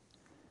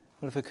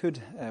Well, if we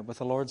could, with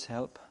the Lord's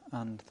help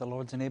and the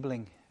Lord's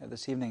enabling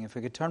this evening, if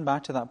we could turn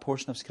back to that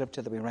portion of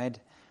Scripture that we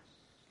read,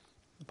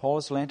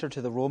 Paul's letter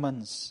to the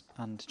Romans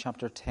and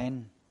chapter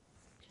 10.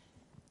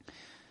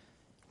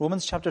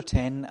 Romans chapter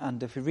 10,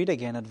 and if we read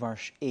again at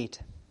verse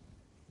 8.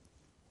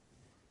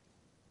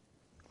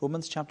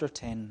 Romans chapter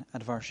 10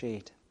 at verse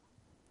 8.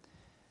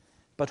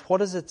 But what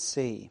does it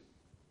say?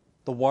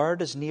 The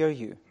word is near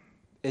you,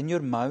 in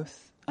your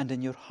mouth and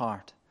in your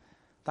heart.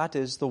 That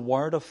is the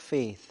word of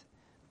faith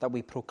that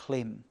we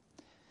proclaim.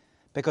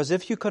 Because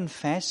if you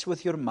confess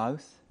with your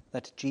mouth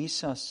that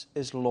Jesus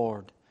is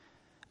Lord,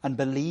 and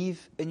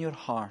believe in your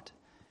heart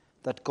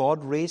that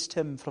God raised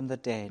him from the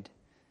dead,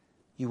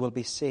 you will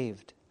be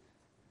saved.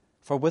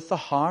 For with the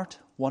heart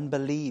one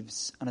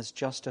believes and is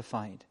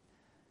justified,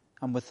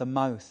 and with the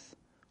mouth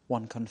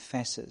one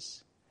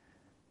confesses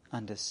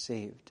and is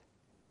saved.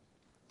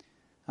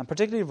 And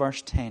particularly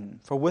verse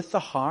 10, for with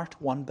the heart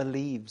one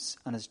believes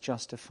and is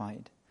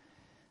justified,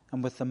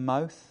 and with the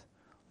mouth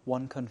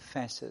one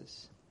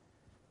confesses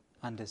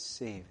and is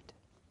saved.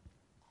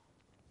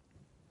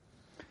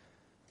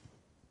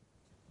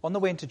 On the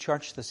way into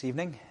church this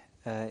evening,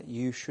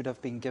 you should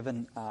have been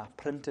given a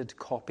printed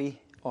copy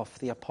of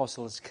the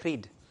Apostles'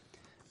 Creed.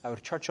 Our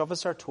church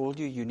officer told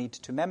you need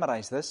to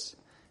memorize this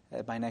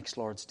by next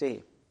Lord's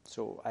Day.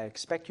 So I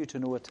expect you to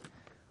know it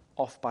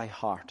off by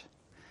heart.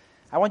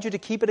 I want you to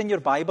keep it in your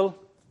Bible,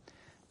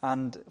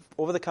 and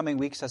over the coming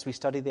weeks as we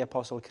study the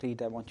Apostles'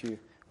 Creed, I want you,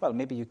 well,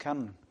 maybe you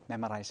can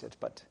memorize it,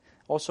 but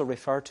also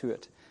refer to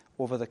it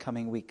over the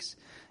coming weeks.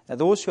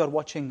 Those who are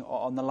watching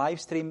on the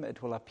live stream,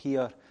 it will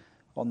appear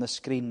on the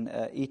screen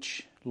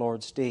each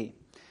Lord's Day.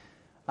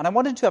 And I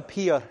wanted to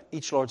appear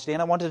each Lord's Day,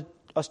 and I wanted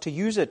us to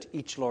use it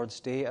each Lord's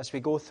Day as we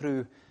go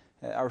through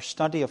our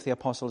study of the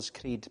Apostles'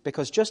 Creed.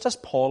 Because just as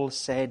Paul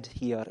said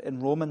here in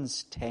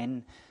Romans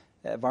 10,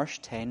 verse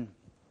 10,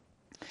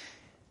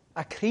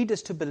 a creed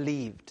is to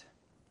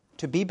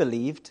be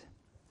believed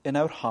in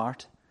our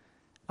heart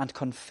and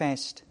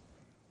confessed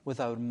with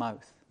our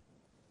mouth.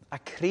 A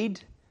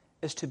creed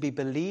is to be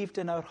believed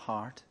in our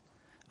heart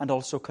and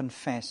also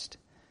confessed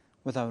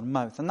with our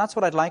mouth. And that's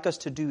what I'd like us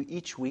to do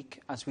each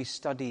week as we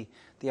study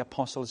the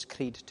Apostles'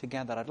 Creed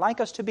together. I'd like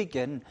us to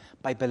begin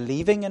by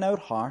believing in our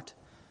heart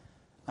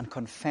and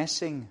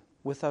confessing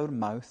with our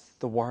mouth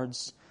the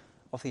words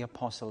of the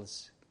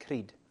Apostles'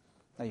 Creed.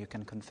 Now you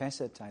can confess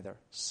it either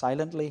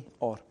silently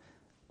or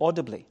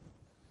audibly,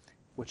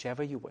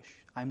 whichever you wish.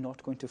 I'm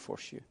not going to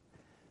force you,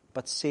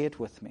 but say it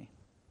with me.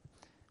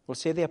 We'll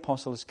say the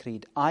Apostles'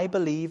 Creed. I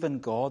believe in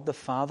God the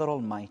Father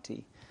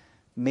Almighty,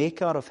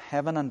 maker of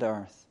heaven and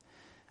earth,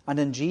 and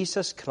in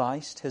Jesus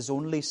Christ, his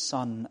only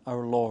Son,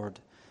 our Lord,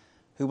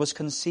 who was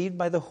conceived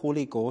by the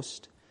Holy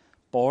Ghost,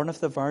 born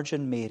of the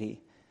Virgin Mary,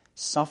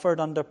 suffered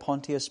under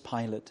Pontius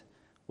Pilate,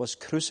 was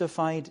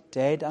crucified,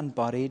 dead and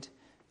buried.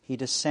 He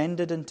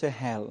descended into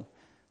hell.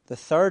 The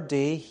third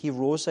day he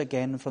rose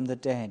again from the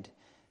dead.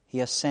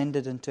 He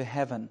ascended into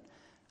heaven,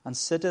 and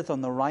sitteth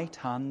on the right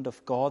hand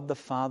of God the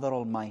Father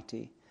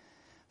Almighty.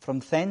 From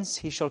thence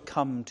he shall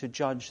come to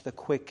judge the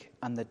quick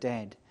and the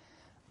dead.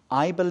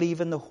 I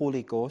believe in the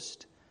Holy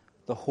Ghost,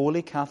 the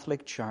Holy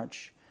Catholic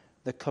Church,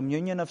 the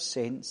communion of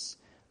saints,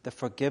 the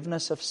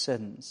forgiveness of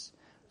sins,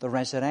 the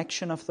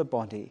resurrection of the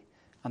body,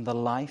 and the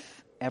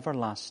life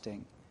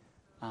everlasting.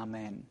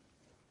 Amen.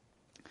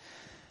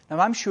 Now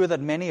I'm sure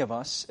that many of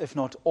us, if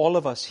not all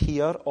of us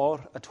here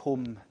or at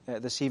home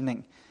this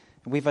evening,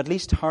 we've at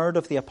least heard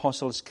of the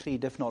Apostles'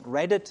 Creed, if not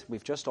read it,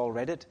 we've just all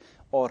read it,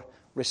 or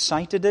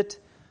recited it,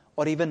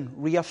 or even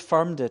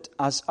reaffirmed it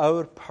as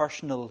our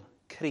personal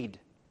creed.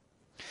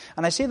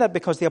 And I say that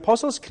because the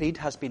Apostles' Creed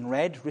has been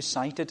read,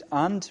 recited,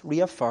 and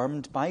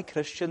reaffirmed by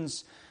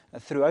Christians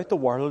throughout the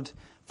world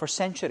for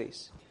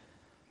centuries.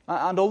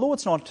 And although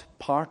it's not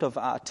part of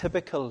a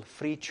typical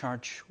free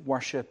church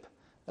worship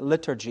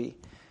liturgy,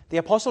 the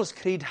Apostles'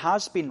 Creed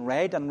has been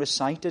read and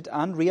recited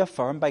and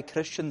reaffirmed by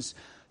Christians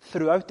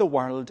throughout the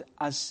world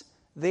as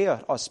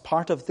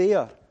part of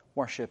their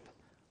worship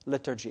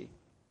liturgy.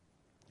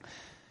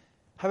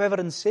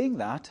 However, in saying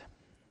that,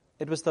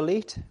 it was the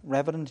late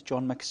Reverend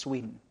John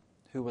McSween,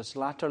 who was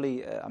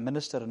latterly a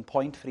minister in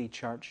Point Free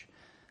Church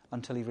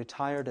until he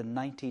retired in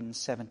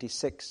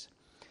 1976.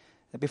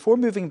 Before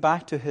moving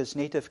back to his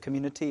native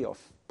community of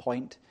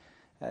Point,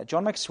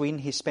 John McSween,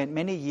 he spent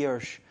many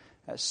years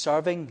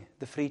serving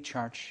the Free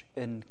Church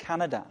in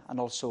Canada and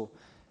also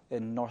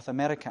in North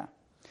America.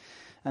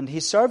 And he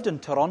served in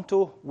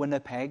Toronto,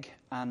 Winnipeg,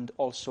 and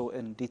also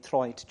in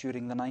Detroit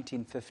during the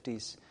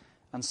 1950s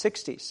and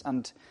 60s.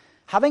 And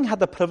having had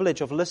the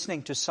privilege of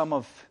listening to some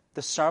of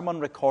the sermon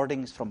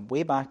recordings from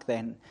way back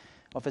then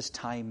of his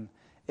time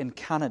in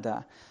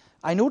Canada,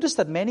 I noticed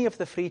that many of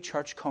the Free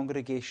Church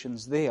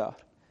congregations there,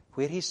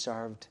 where he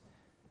served,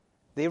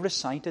 they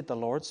recited the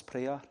Lord's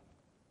Prayer,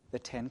 the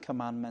Ten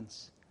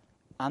Commandments,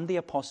 and the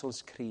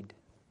Apostles' Creed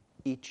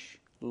each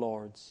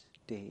Lord's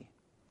Day.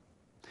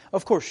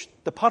 Of course,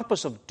 the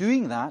purpose of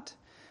doing that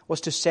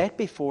was to set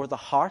before the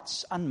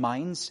hearts and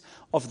minds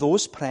of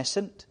those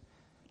present,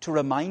 to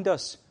remind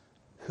us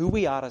who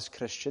we are as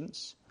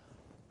Christians,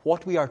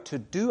 what we are to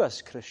do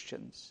as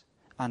Christians,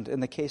 and in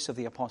the case of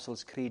the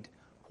Apostles' Creed,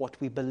 what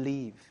we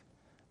believe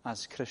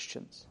as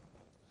Christians.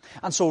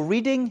 And so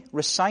reading,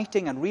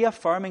 reciting, and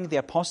reaffirming the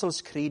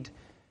Apostles' Creed,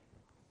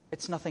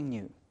 it's nothing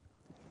new.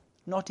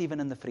 Not even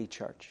in the Free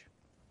Church.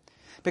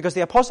 Because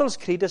the Apostles'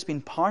 Creed has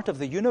been part of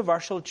the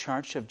universal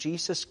church of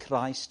Jesus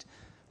Christ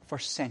for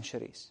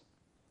centuries.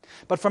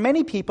 But for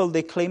many people,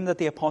 they claim that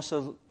the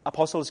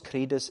Apostles'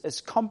 Creed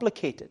is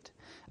complicated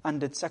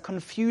and it's a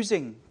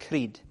confusing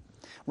creed,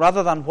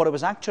 rather than what it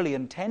was actually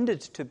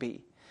intended to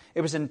be.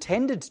 It was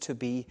intended to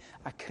be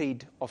a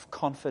creed of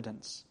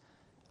confidence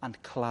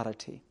and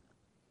clarity.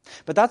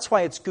 But that's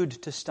why it's good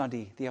to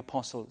study the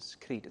Apostles'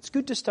 Creed. It's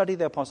good to study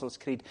the Apostles'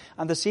 Creed.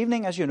 And this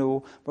evening, as you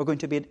know, we're going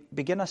to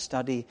begin a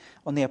study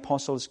on the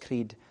Apostles'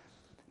 Creed.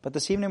 But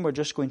this evening, we're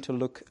just going to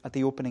look at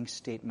the opening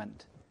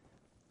statement.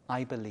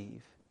 I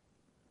believe.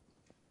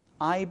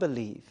 I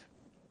believe.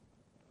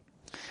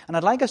 And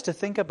I'd like us to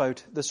think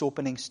about this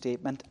opening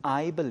statement,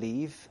 I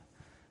believe,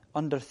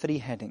 under three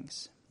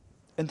headings.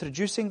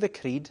 Introducing the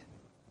creed,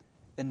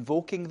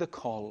 invoking the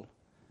call,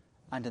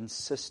 and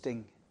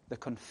insisting the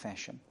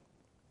confession.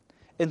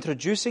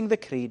 Introducing the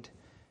creed,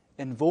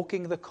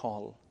 invoking the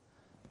call,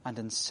 and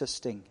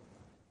insisting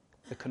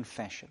the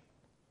confession.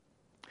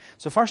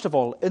 So first of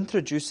all,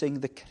 introducing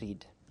the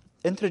creed.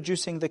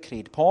 Introducing the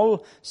creed.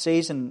 Paul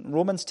says in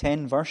Romans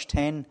 10, verse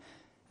 10,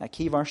 a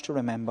key verse to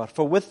remember,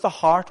 for with the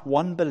heart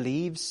one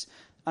believes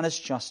and is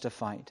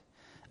justified,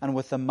 and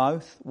with the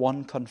mouth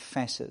one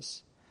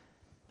confesses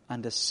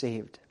and is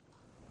saved.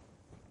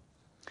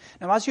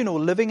 Now, as you know,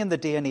 living in the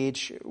day and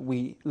age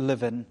we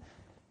live in,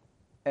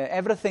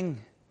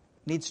 everything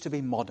needs to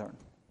be modern.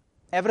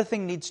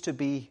 Everything needs to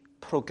be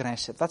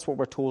progressive. That's what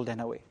we're told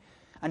anyway.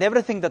 And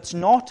everything that's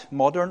not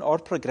modern or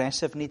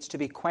progressive needs to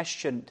be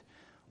questioned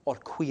or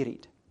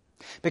queried.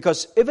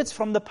 Because if it's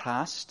from the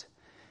past,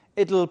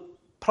 it'll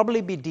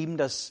probably be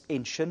deemed as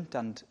ancient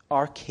and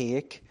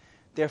archaic.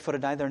 Therefore,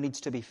 it either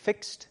needs to be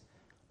fixed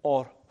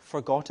or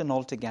forgotten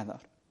altogether.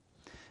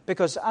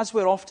 Because as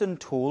we're often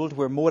told,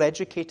 we're more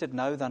educated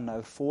now than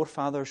our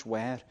forefathers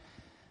were.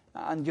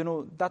 And, you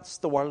know, that's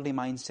the worldly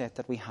mindset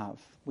that we have.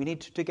 We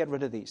need to get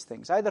rid of these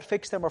things. Either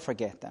fix them or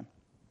forget them.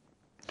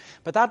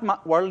 But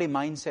that worldly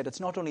mindset, it's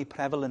not only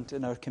prevalent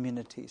in our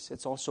communities,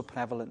 it's also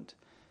prevalent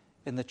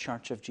in the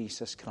Church of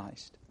Jesus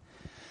Christ.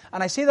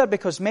 And I say that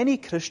because many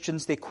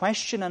Christians, they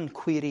question and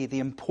query the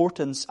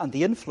importance and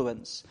the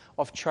influence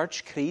of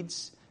church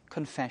creeds,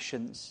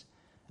 confessions,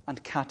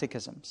 and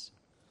catechisms.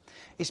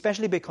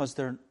 Especially because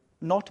they're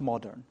not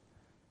modern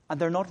and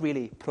they're not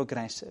really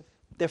progressive.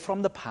 They're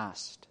from the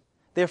past.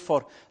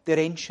 Therefore, they're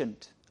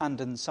ancient,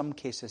 and in some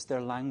cases,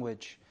 their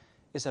language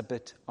is a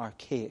bit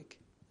archaic.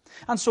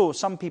 And so,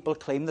 some people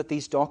claim that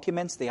these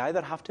documents, they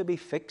either have to be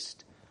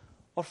fixed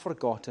or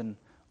forgotten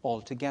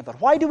altogether.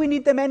 Why do we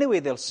need them anyway,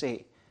 they'll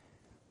say.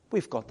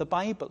 We've got the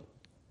Bible.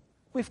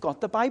 We've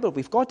got the Bible.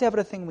 We've got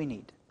everything we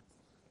need.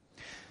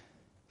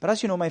 But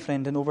as you know, my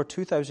friend, in over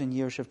 2,000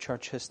 years of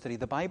church history,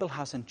 the Bible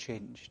hasn't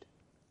changed.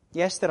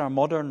 Yes, there are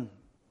modern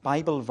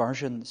Bible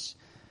versions,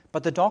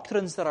 but the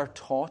doctrines that are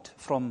taught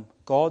from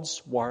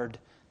God's Word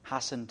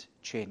hasn't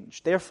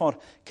changed. Therefore,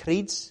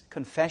 creeds,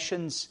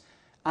 confessions,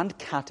 and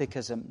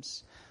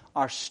catechisms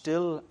are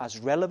still as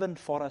relevant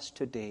for us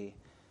today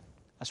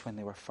as when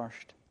they were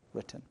first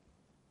written.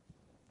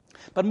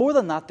 But more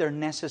than that, they're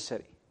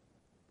necessary.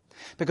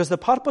 Because the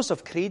purpose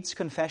of creeds,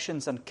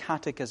 confessions, and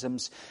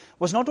catechisms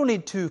was not only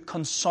to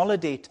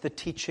consolidate the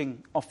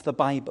teaching of the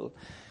Bible,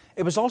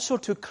 it was also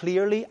to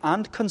clearly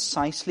and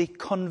concisely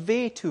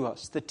convey to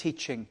us the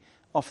teaching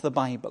of the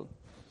Bible.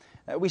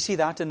 We see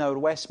that in our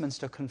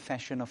Westminster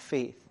Confession of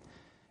Faith.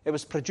 It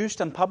was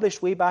produced and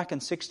published way back in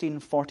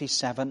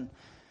 1647.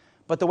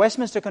 But the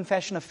Westminster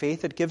Confession of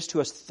Faith, it gives to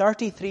us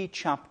 33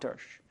 chapters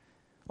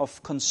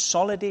of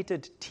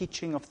consolidated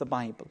teaching of the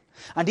Bible.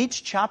 And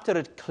each chapter,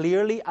 it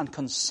clearly and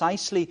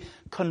concisely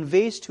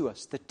conveys to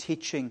us the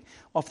teaching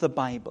of the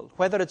Bible,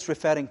 whether it's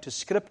referring to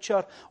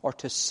Scripture or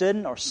to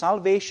sin or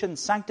salvation,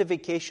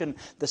 sanctification,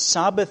 the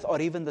Sabbath, or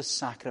even the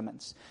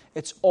sacraments.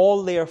 It's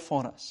all there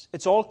for us.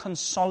 It's all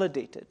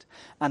consolidated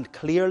and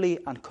clearly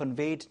and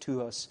conveyed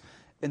to us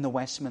in the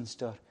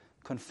Westminster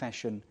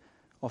Confession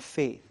of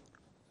Faith.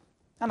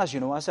 And as you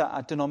know, as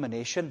a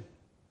denomination,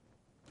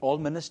 all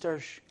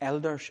ministers,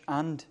 elders,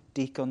 and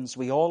deacons,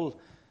 we all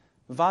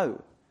vow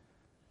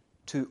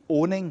to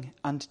owning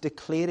and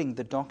declaring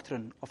the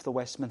doctrine of the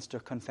Westminster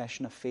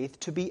Confession of Faith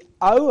to be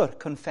our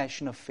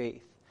confession of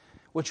faith,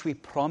 which we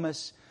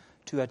promise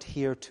to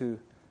adhere to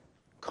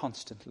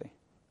constantly.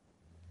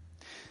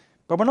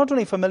 But we're not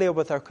only familiar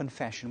with our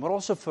confession, we're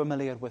also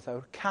familiar with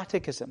our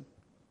catechism.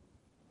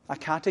 A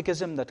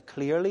catechism that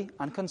clearly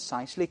and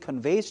concisely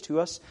conveys to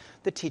us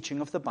the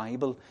teaching of the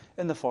Bible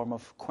in the form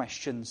of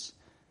questions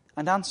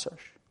and answers.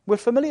 We're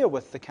familiar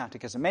with the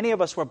catechism. Many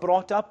of us were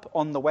brought up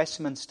on the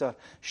Westminster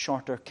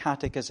Shorter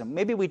Catechism.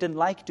 Maybe we didn't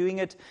like doing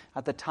it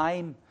at the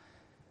time.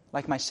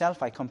 Like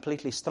myself, I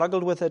completely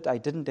struggled with it. I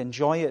didn't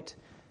enjoy it.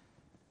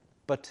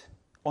 But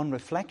on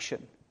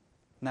reflection,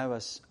 now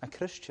as a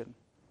Christian,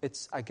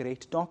 it's a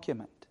great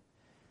document.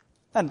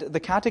 And the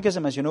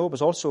Catechism, as you know,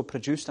 was also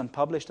produced and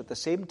published at the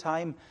same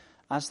time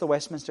as the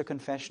Westminster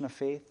Confession of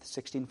Faith,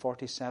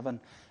 1647,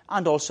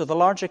 and also the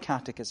larger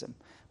Catechism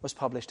was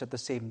published at the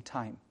same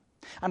time.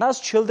 And as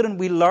children,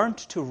 we learnt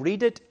to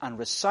read it and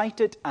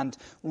recite it and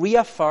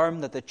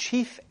reaffirm that the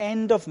chief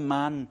end of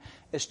man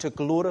is to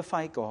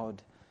glorify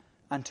God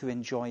and to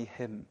enjoy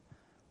Him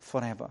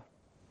forever.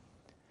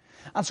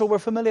 And so we're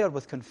familiar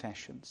with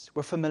confessions.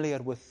 We're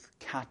familiar with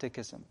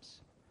catechisms.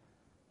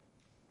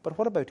 But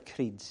what about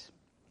creeds?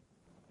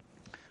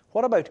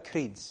 What about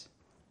creeds?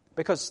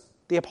 Because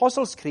the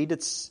Apostles' Creed,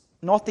 it's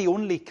not the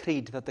only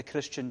creed that the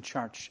Christian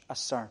church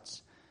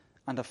asserts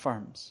and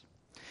affirms.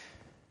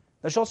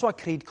 There's also a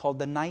creed called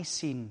the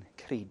Nicene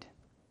Creed,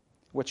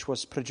 which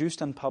was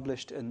produced and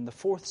published in the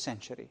 4th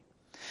century.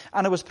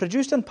 And it was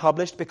produced and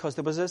published because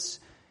there was this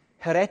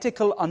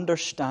heretical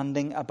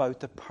understanding about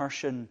the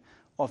person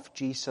of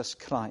Jesus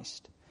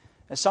Christ.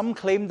 Some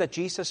claimed that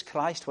Jesus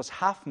Christ was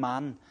half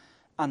man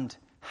and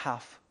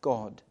half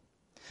God.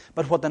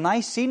 But what the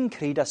Nicene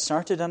Creed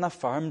asserted and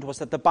affirmed was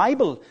that the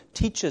Bible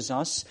teaches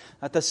us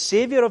that the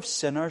Savior of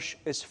sinners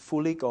is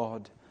fully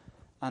God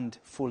and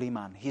fully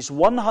man. He's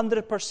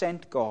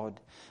 100% God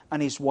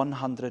and He's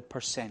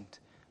 100%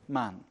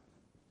 man.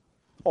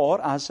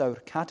 Or, as our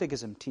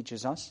Catechism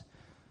teaches us,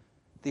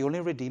 the only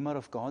Redeemer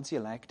of God's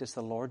elect is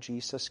the Lord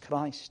Jesus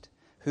Christ,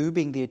 who,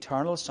 being the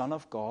eternal Son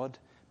of God,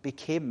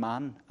 became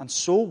man, and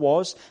so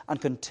was and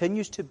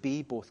continues to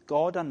be both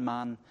God and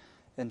man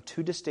in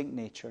two distinct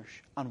natures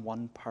and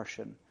one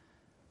person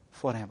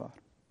forever.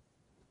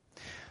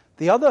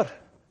 The other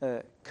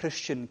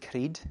Christian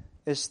creed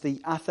is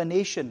the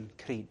Athanasian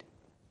Creed.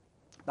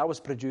 That was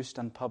produced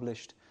and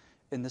published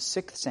in the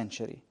 6th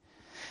century.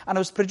 And it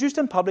was produced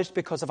and published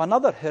because of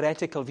another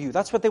heretical view.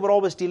 That's what they were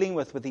always dealing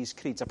with these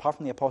creeds, apart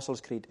from the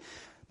Apostles' Creed.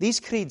 These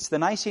creeds, the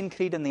Nicene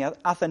Creed and the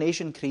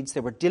Athanasian Creeds,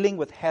 they were dealing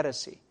with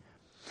heresy.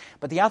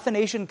 But the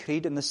Athanasian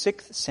Creed in the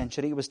 6th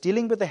century was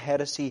dealing with the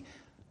heresy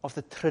of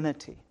the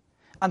Trinity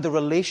and the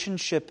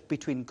relationship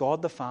between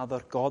God the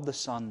Father, God the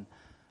Son,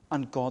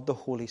 and God the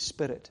Holy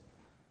Spirit.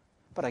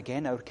 But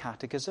again, our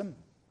Catechism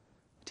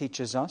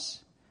teaches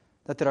us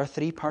that there are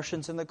three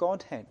persons in the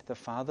Godhead, the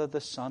Father, the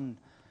Son,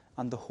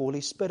 and the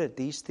Holy Spirit.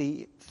 These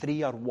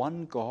three are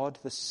one God,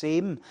 the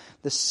same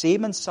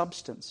in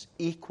substance,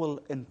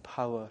 equal in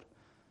power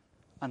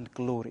and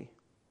glory.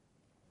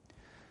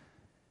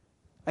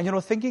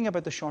 And thinking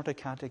about the Shorter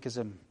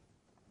Catechism,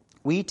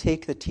 we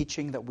take the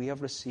teaching that we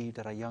have received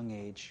at a young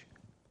age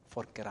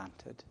for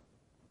granted.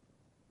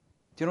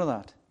 Do you know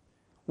that?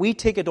 We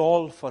take it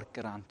all for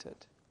granted.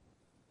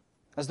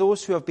 As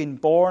those who have been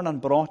born and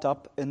brought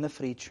up in the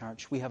Free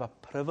Church, we have a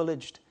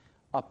privileged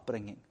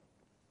upbringing.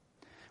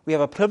 We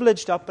have a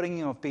privileged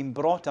upbringing of being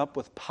brought up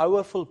with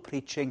powerful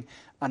preaching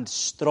and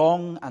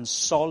strong and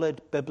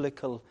solid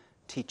biblical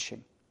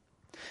teaching.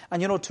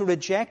 And to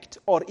reject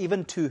or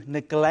even to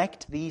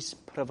neglect these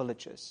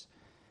privileges,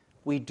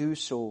 we do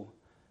so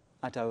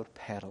at our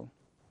peril.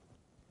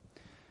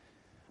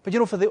 But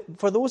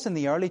for those in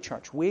the early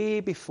church,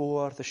 way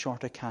before the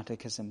Shorter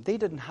Catechism, they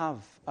didn't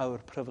have our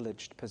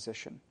privileged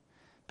position.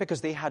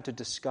 Because they had to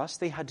discuss,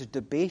 they had to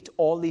debate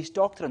all these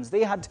doctrines.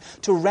 They had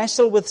to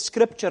wrestle with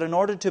Scripture in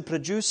order to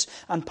produce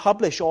and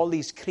publish all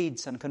these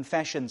creeds and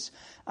confessions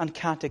and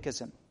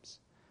catechisms.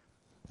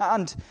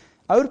 And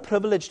our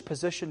privileged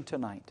position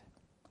tonight,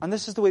 and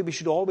this is the way we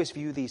should always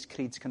view these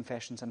creeds,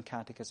 confessions, and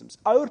catechisms.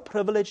 Our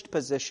privileged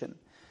position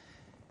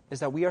is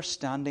that we are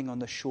standing on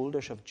the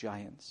shoulders of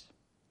giants.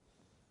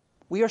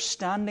 We are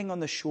standing on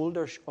the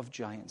shoulders of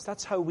giants.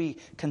 That's how we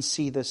can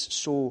see this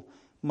so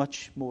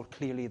much more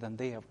clearly than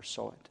they ever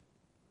saw it.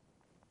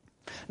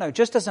 Now,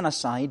 just as an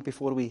aside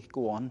before we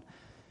go on,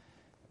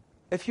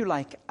 if you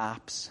like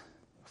apps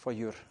for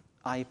your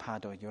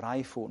iPad or your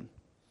iPhone,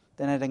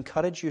 then I'd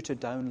encourage you to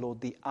download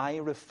the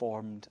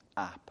iReformed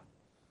app.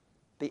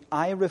 The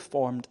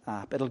iReformed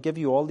app. It'll give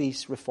you all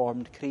these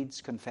Reformed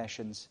creeds,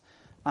 confessions,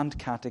 and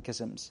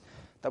catechisms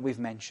that we've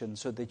mentioned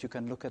so that you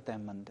can look at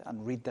them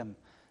and read them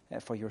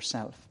for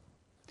yourself.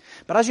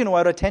 But as you know,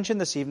 our attention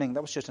this evening,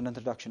 that was just an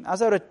introduction,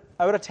 as our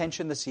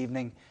attention this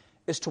evening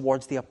is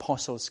towards the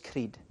Apostles'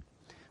 Creed,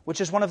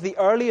 which is one of the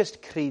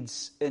earliest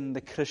creeds in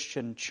the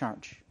Christian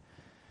church.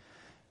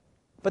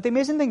 But the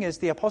amazing thing is,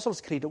 the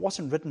Apostles' Creed, it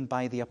wasn't written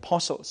by the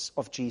apostles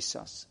of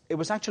Jesus. It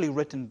was actually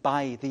written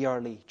by the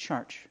early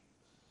church,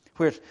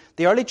 where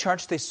the early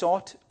church, they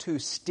sought to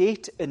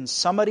state in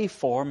summary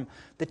form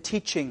the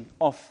teaching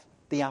of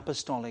the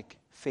apostolic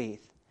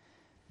faith.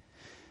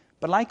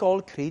 But like all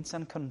creeds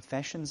and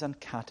confessions and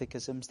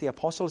catechisms, the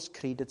Apostles'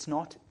 Creed, it's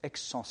not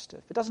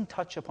exhaustive. It doesn't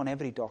touch upon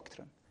every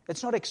doctrine.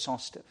 It's not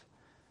exhaustive,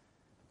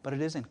 but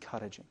it is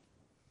encouraging.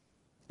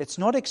 It's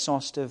not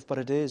exhaustive, but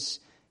it is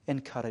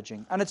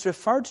encouraging. And it's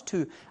referred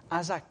to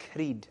as a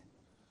creed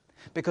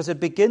because it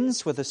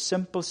begins with a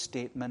simple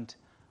statement,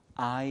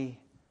 I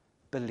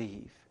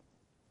believe.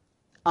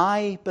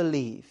 I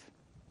believe.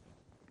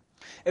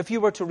 If you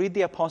were to read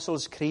the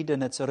Apostles' Creed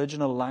in its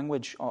original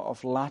language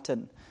of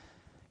Latin,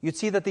 you'd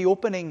see that the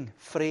opening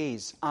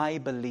phrase, I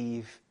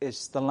believe,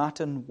 is the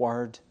Latin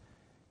word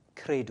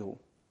credo.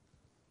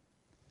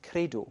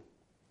 Credo,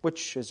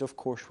 which is, of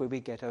course, where we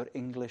get our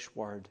English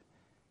word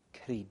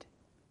creed.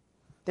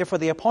 Therefore,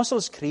 the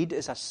Apostles' Creed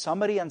is a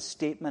summary and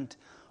statement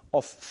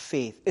of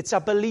faith. It's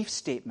a belief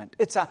statement.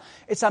 It's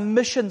a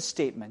mission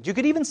statement. You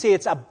could even say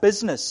it's a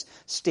business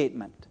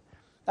statement.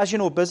 As you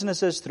know,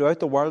 businesses throughout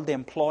the world, they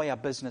employ a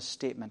business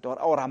statement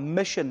or a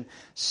mission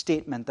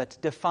statement that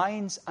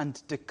defines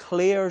and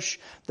declares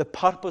the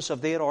purpose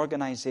of their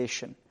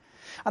organization.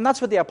 And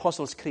that's what the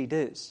Apostles' Creed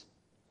is.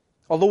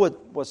 Although it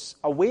was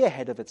way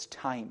ahead of its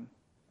time,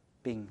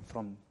 being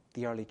from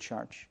the early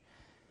church.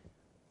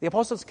 The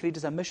Apostles' Creed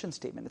is a mission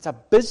statement. It's a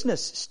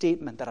business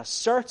statement that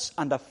asserts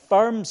and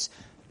affirms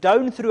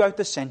down throughout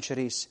the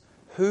centuries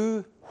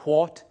who,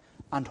 what,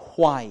 and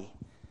why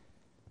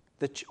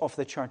of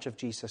the Church of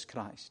Jesus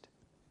Christ.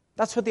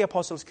 That's what the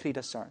Apostles' Creed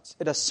asserts.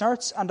 It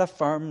asserts and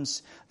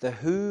affirms the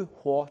who,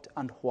 what,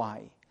 and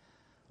why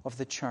of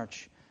the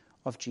Church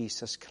of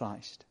Jesus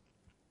Christ.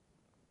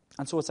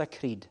 And so it's a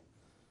creed.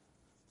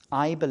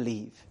 I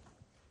believe.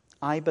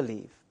 I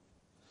believe.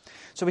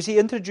 So we see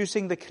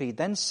introducing the creed.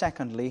 Then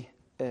secondly,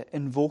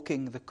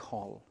 invoking the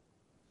call.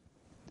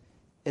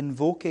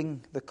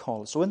 Invoking the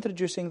call. So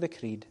introducing the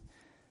creed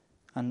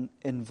and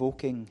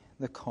invoking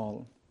the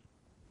call.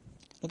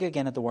 Look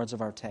again at the words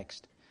of our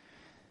text.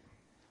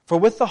 For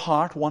with the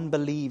heart one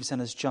believes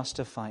and is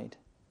justified,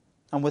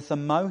 and with the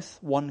mouth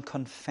one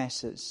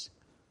confesses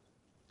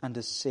and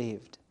is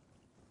saved.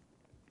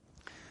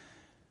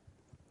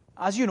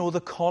 As you know, the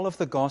call of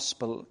the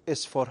gospel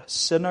is for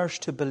sinners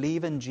to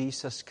believe in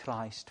Jesus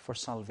Christ for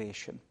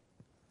salvation.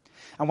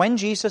 And when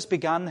Jesus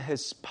began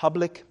his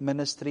public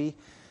ministry,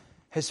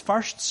 his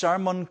first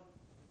sermon,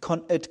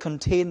 it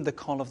contained the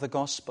call of the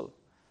gospel.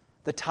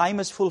 The time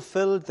is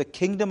fulfilled, the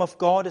kingdom of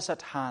God is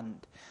at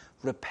hand.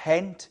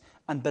 Repent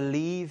and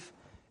believe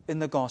in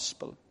the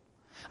gospel.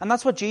 And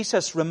that's what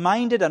Jesus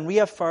reminded and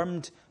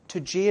reaffirmed to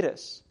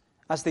Jairus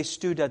as they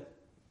stood at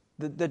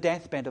the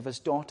deathbed of his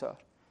daughter.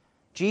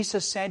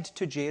 Jesus said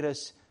to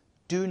Jairus,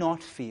 do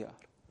not fear,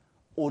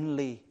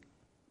 only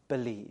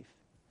believe.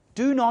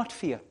 Do not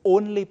fear,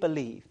 only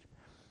believe.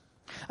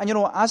 And you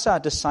know, as a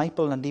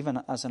disciple and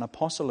even as an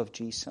apostle of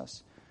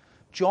Jesus,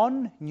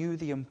 John knew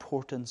the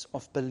importance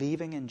of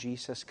believing in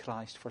Jesus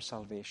Christ for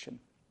salvation.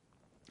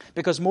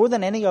 Because more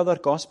than any other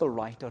gospel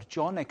writer,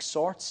 John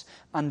exhorts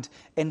and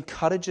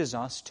encourages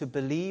us to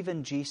believe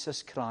in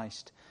Jesus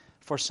Christ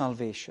for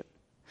salvation.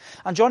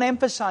 And John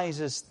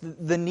emphasizes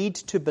the need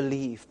to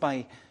believe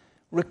by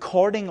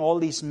recording all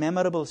these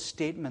memorable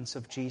statements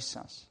of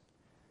Jesus.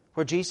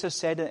 Where Jesus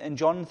said in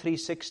John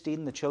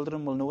 3:16, the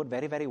children will know it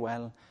very, very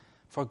well,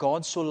 for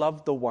God so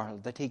loved the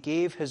world that he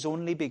gave his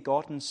only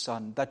begotten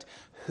Son, that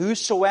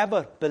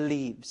whosoever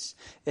believes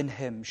in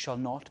him shall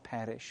not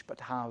perish,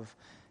 but have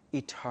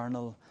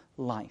eternal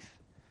life.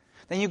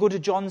 Then you go to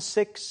John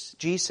 6,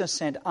 Jesus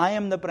said, I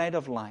am the bread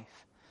of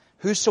life.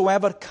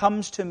 Whosoever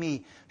comes to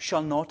me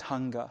shall not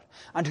hunger,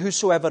 and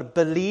whosoever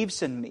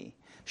believes in me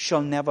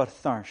shall never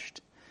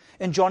thirst.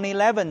 In John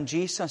 11,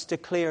 Jesus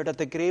declared at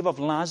the grave of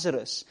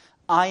Lazarus,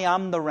 I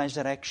am the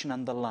resurrection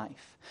and the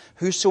life.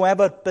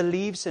 Whosoever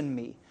believes in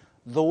me,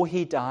 though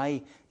he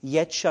die,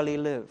 yet shall he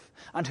live.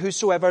 And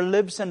whosoever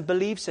lives and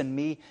believes in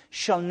me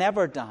shall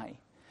never die.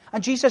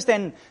 And Jesus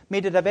then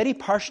made it a very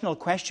personal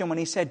question when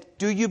he said,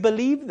 do you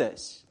believe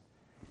this?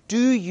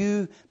 Do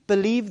you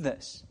believe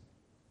this?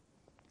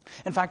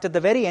 In fact, at the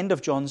very end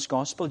of John's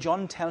gospel,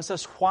 John tells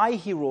us why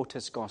he wrote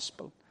his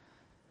gospel.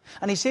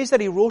 And he says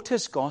that he wrote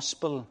his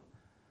gospel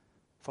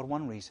for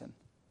one reason.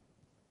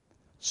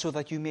 So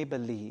that you may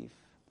believe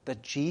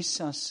that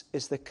Jesus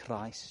is the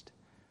Christ,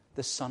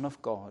 the Son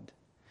of God,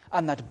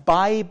 and that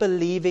by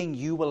believing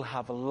you will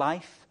have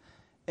life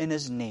in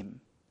his name.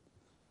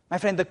 My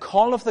friend, the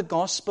call of the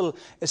gospel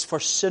is for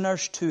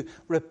sinners to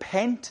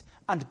repent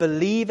and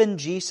believe in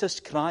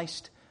Jesus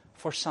Christ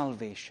for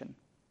salvation.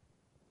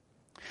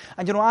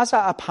 And you know, as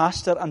a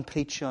pastor and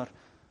preacher,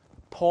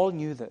 Paul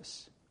knew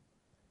this.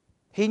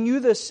 He knew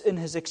this in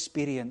his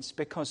experience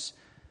because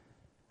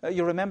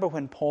you remember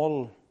when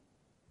Paul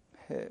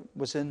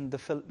was in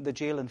the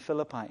jail in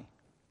Philippi.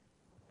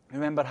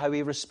 Remember how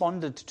he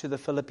responded to the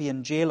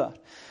Philippian jailer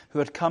who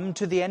had come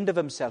to the end of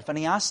himself. And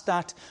he asked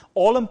that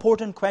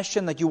all-important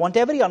question that you want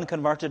every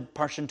unconverted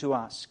person to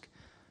ask.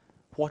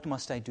 What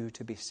must I do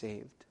to be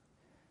saved?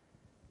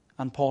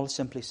 And Paul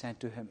simply said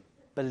to him,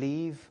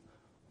 believe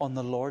on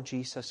the Lord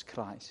Jesus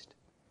Christ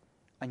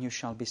and you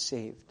shall be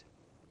saved.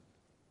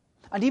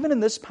 And even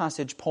in this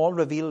passage, Paul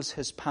reveals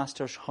his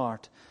pastor's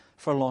heart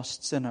for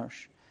lost sinners.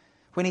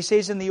 When he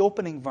says in the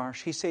opening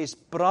verse, he says,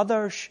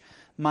 brothers,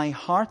 my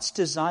heart's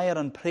desire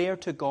and prayer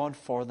to God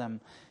for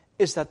them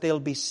is that they'll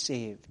be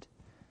saved.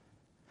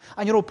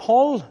 And you know,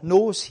 Paul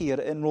knows here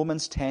in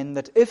Romans 10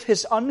 that if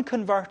his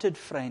unconverted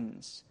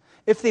friends,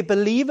 if they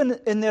believe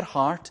in their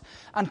heart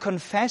and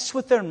confess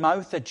with their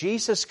mouth that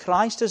Jesus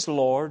Christ is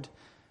Lord,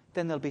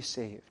 then they'll be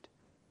saved.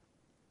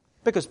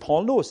 Because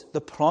Paul knows the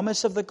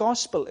promise of the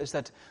gospel is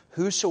that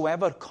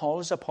whosoever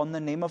calls upon the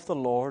name of the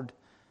Lord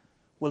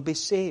will be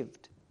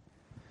saved.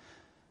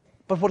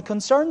 But what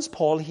concerns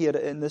Paul here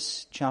in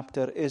this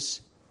chapter is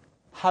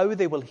how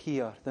they will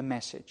hear the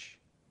message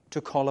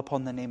to call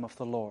upon the name of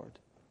the Lord.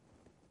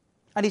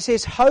 And he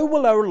says, how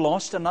will our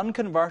lost and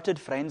unconverted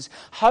friends,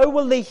 how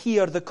will they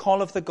hear the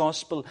call of the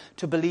gospel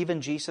to believe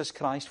in Jesus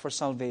Christ for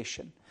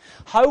salvation?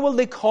 How will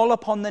they call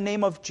upon the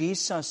name of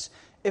Jesus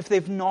if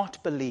they've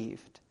not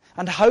believed?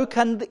 And how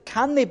can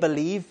they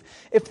believe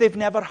if they've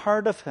never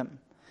heard of him?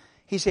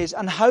 He says,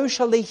 and how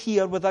shall they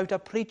hear without a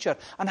preacher?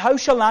 And how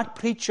shall that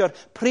preacher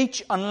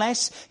preach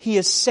unless he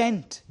is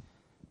sent?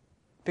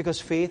 Because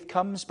faith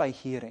comes by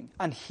hearing,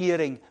 and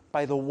hearing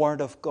by the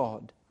word of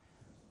God.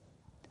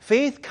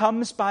 Faith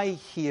comes by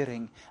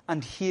hearing,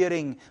 and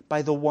hearing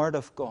by the word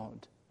of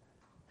God.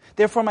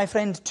 Therefore, my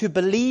friend, to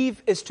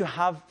believe is to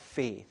have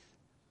faith.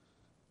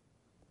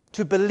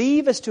 To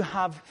believe is to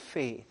have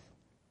faith.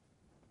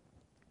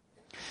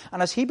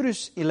 And as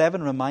Hebrews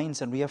 11 reminds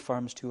and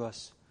reaffirms to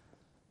us,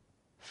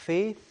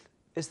 faith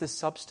is the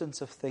substance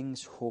of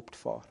things hoped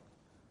for,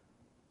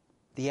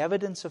 the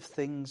evidence of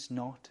things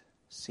not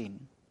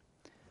seen.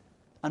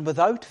 And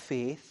without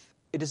faith,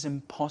 it is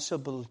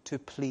impossible to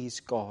please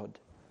God.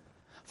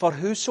 For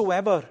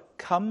whosoever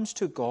comes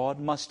to God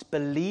must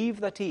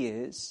believe that he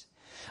is,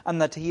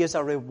 and that he is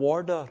a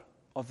rewarder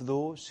of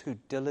those who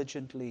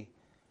diligently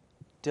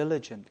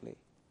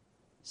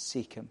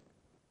seek him.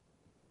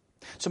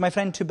 So, my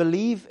friend, to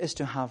believe is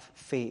to have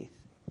faith.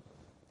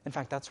 In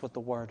fact, that's what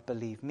the word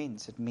believe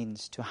means. It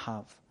means to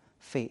have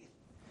faith.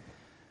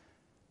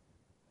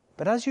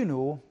 But as you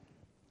know,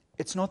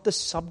 it's not the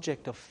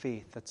subject of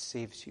faith that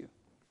saves you.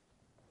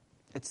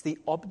 It's the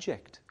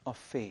object of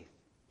faith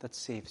that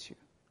saves you.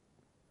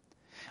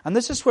 And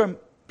this is where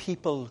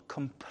people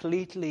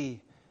completely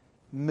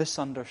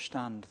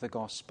misunderstand the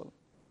gospel.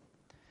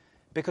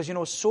 Because,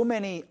 so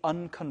many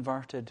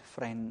unconverted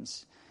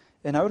friends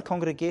in our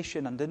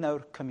congregation and in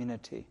our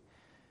community,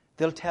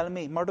 they'll tell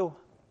me, Murdo,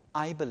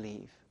 I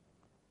believe.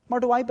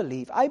 Murdo, I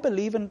believe. I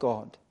believe in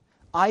God.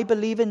 I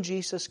believe in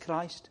Jesus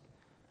Christ.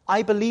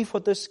 I believe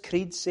what this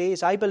creed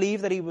says. I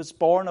believe that he was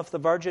born of the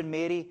Virgin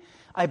Mary.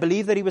 I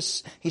believe that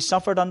he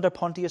suffered under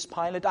Pontius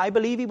Pilate. I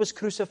believe he was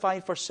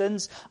crucified for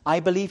sins. I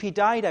believe he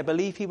died. I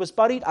believe he was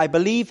buried. I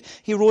believe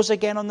he rose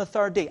again on the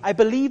third day. I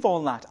believe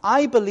all that.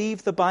 I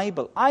believe the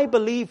Bible. I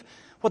believe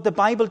what the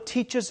Bible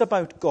teaches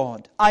about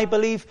God. I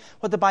believe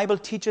what the Bible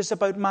teaches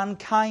about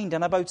mankind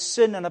and about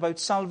sin and about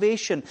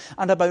salvation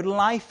and about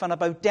life and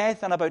about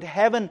death and about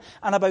heaven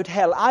and about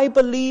hell. I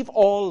believe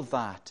all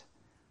that.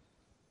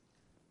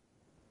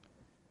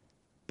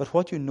 But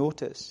what you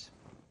notice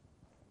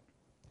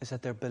is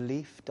that their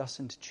belief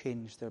doesn't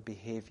change their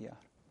behavior.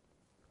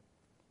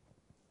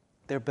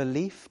 Their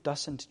belief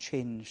doesn't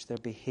change their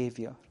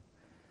behavior.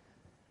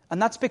 And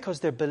that's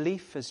because their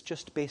belief is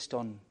just based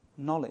on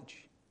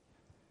knowledge.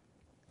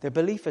 Their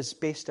belief is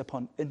based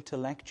upon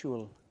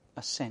intellectual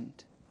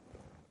assent.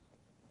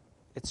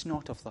 It's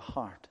not of the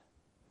heart.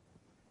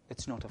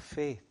 It's not of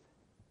faith.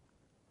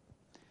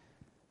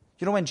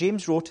 When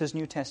James wrote his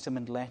New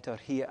Testament letter,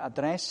 he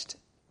addressed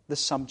the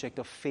subject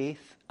of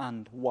faith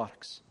and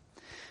works.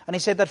 And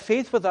he said that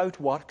faith without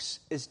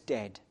works is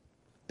dead,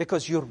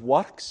 because your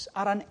works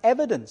are an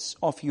evidence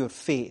of your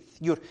faith.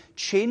 Your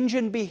change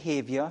in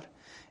behavior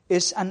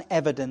is an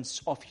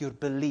evidence of your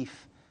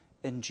belief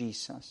in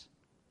Jesus.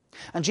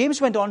 And James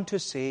went on to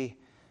say,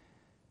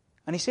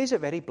 and he says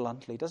it very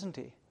bluntly, doesn't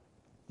he?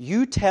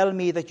 You tell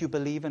me that you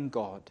believe in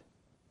God.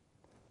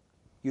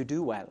 You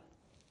do well.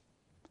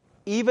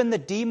 Even the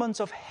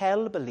demons of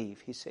hell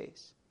believe, he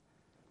says,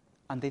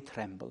 and they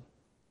tremble.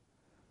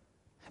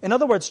 In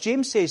other words,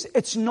 James says,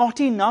 it's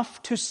not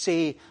enough to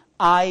say,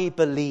 I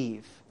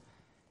believe,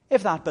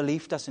 if that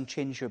belief doesn't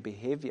change your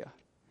behavior.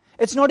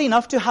 It's not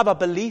enough to have a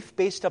belief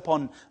based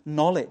upon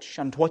knowledge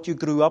and what you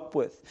grew up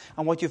with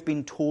and what you've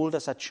been told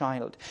as a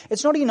child.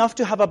 It's not enough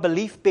to have a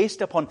belief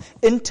based upon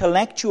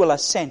intellectual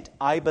assent.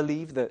 I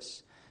believe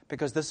this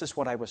because this is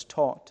what I was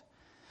taught.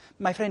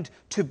 My friend,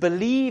 to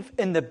believe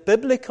in the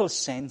biblical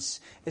sense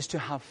is to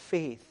have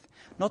faith.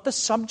 Not the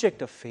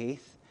subject of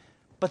faith,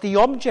 but the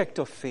object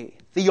of faith.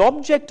 The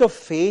object of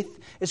faith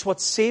is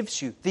what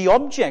saves you. The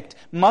object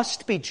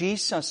must be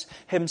Jesus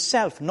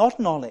himself,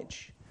 not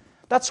knowledge.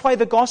 That's why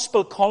the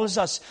gospel calls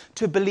us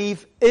to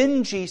believe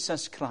in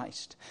Jesus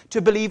Christ,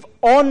 to believe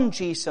on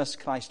Jesus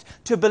Christ,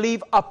 to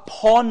believe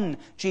upon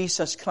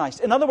Jesus Christ.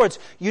 In other words,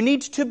 you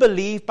need to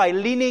believe by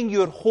leaning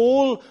your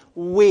whole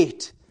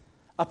weight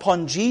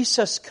upon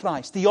Jesus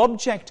Christ, the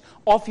object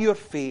of your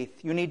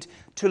faith. You need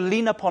to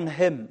lean upon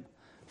him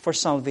for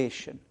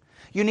salvation.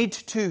 You need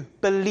to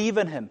believe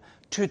in him,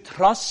 to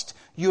trust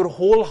your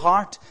whole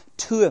heart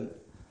to him.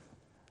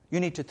 You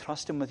need to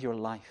trust him with your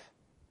life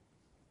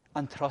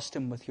and trust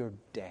him with your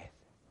death.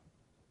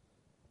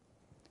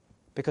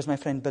 Because, my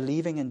friend,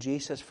 believing in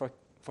Jesus for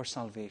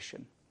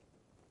salvation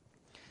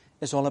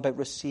is all about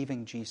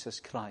receiving Jesus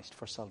Christ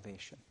for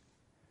salvation.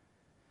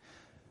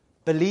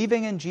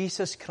 Believing in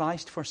Jesus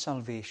Christ for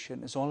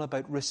salvation is all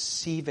about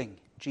receiving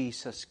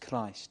Jesus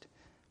Christ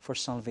for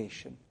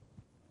salvation.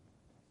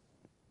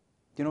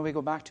 We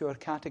go back to our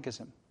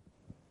catechism.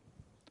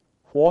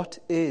 What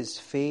is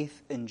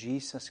faith in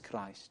Jesus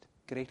Christ?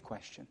 Great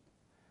question.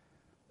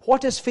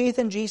 What is faith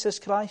in Jesus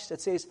Christ?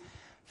 It says,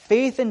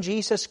 faith in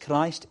Jesus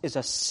Christ is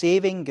a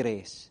saving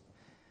grace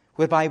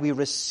whereby we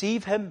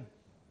receive Him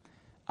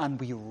and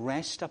we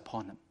rest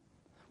upon Him.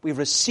 We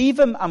receive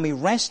Him and we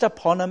rest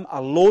upon Him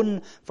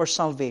alone for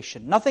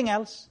salvation. Nothing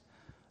else.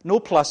 No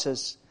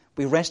pluses.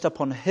 We rest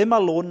upon Him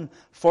alone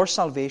for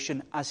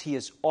salvation as He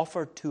is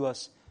offered to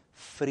us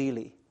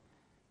freely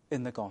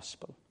in the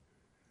gospel.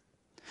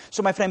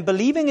 So my friend,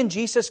 believing in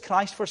Jesus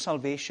Christ for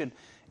salvation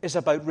is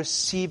about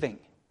receiving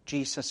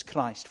Jesus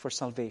Christ for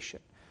salvation.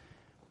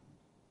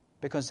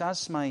 Because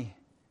as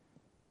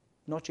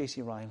not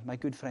J.C. Ryle, my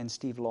good friend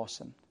Steve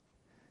Lawson,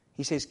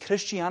 he says,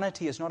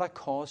 Christianity is not a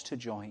cause to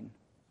join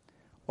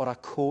or a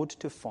code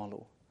to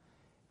follow.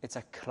 It's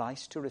a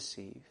Christ to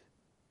receive.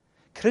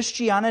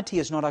 Christianity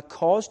is not a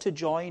cause to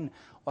join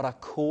or a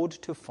code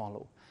to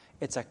follow.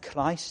 It's a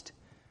Christ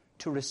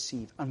to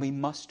receive. And we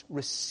must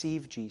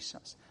receive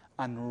Jesus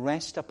and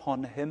rest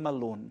upon Him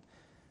alone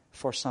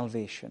for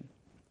salvation.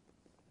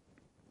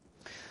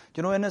 Do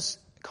you know, in his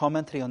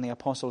commentary on the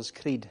Apostles'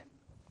 Creed,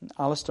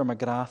 Alistair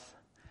McGrath,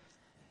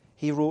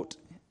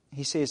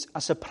 he says,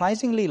 a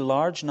surprisingly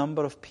large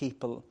number of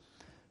people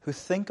who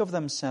think of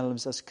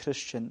themselves as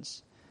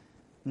Christians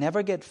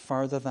never get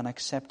further than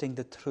accepting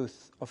the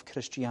truth of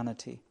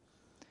Christianity.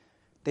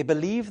 They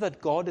believe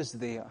that God is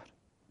there,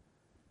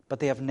 but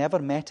they have never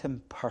met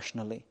Him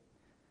personally.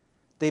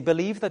 They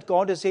believe that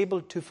God is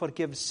able to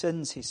forgive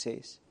sins, he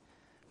says,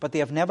 but they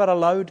have never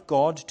allowed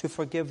God to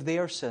forgive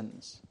their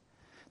sins.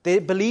 They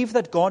believe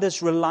that God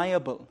is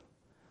reliable,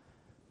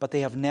 but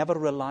they have never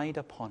relied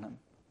upon Him.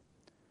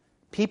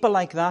 People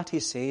like that, he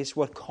says,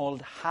 were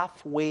called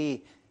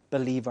halfway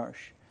believers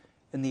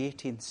in the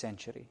 18th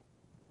century.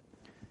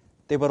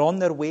 They were on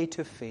their way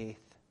to faith,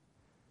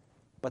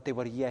 but they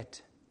were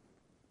yet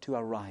to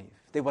arrive.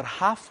 They were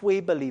halfway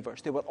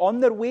believers. They were on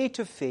their way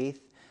to faith,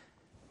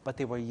 but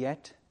they were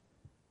yet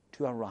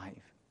to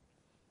arrive.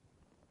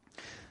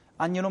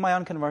 And you know, my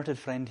unconverted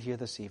friend here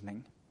this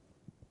evening,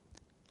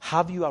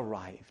 have you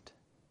arrived?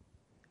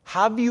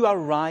 Have you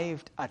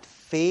arrived at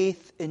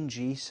faith in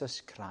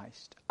Jesus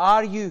Christ?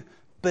 Are you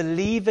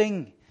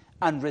believing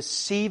and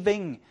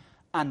receiving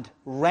and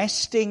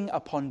resting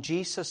upon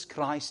Jesus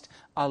Christ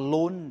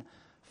alone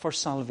for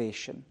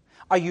salvation?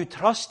 Are you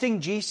trusting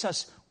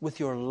Jesus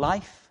with your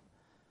life?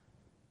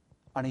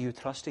 And are you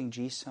trusting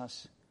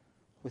Jesus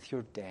with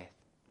your death?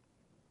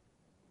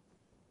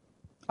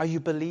 Are you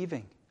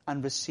believing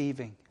and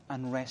receiving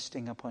and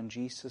resting upon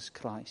Jesus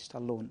Christ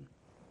alone?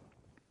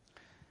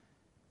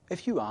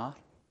 If you are,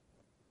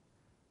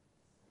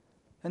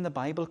 then the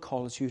Bible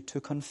calls you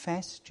to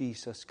confess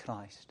Jesus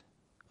Christ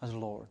as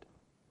Lord.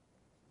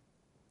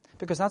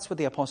 Because that's what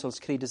the Apostles'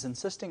 Creed is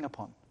insisting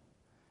upon.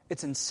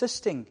 It's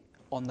insisting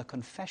on the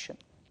confession,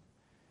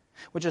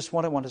 which is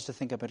what I want us to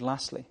think about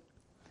lastly.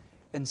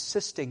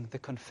 Insisting the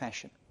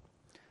confession.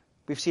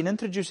 We've seen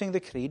introducing the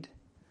creed,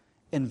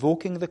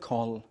 invoking the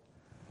call,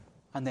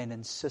 and then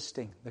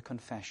insisting the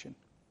confession.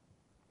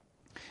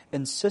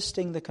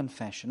 Insisting the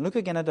confession. Look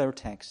again at our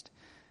text.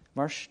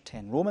 Verse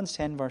 10. Romans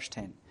 10, verse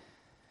 10.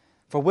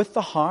 For with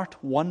the heart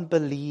one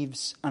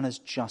believes and is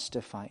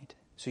justified.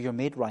 So you're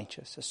made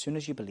righteous as soon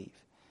as you believe.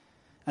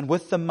 And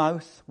with the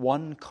mouth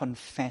one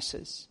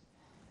confesses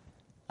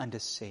and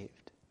is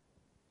saved.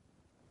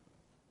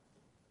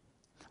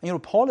 And you know,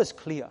 Paul is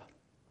clear.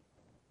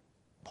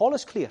 Paul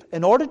is clear.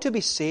 In order to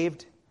be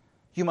saved,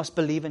 you must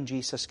believe in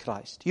Jesus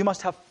Christ. You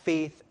must have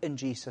faith in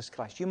Jesus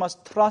Christ. You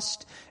must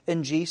trust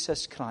in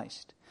Jesus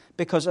Christ.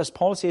 Because as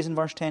Paul says in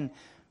verse 10,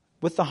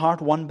 with the heart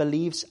one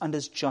believes and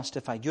is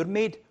justified. You're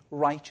made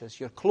righteous.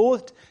 You're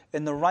clothed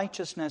in the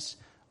righteousness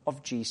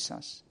of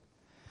Jesus.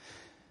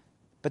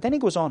 But then he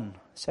goes on,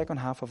 second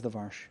half of the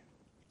verse.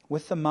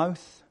 With the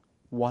mouth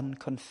one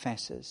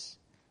confesses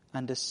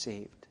and is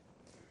saved.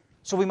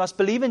 So we must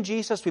believe in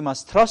Jesus, we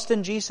must trust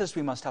in Jesus,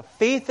 we must have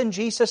faith in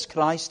Jesus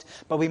Christ,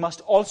 but we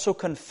must also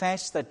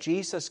confess that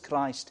Jesus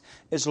Christ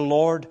is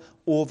Lord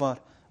over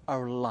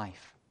our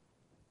life.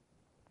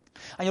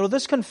 And you know,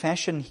 this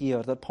confession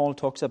here that Paul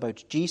talks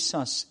about,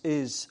 Jesus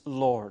is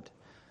Lord,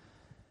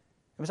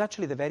 it was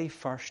actually the very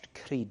first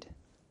creed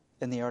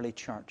in the early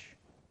church.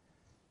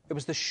 It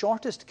was the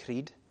shortest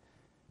creed,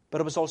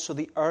 but it was also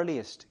the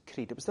earliest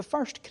creed. It was the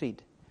first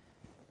creed.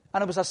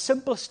 And it was a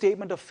simple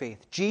statement of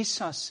faith.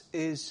 Jesus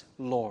is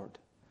Lord.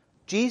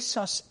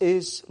 Jesus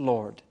is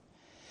Lord.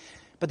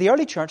 But the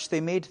early church,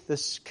 they made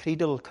this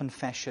creedal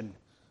confession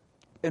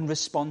in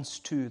response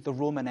to the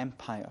Roman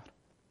Empire.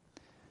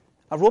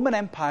 A Roman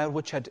Empire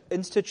which had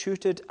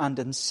instituted and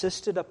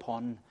insisted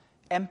upon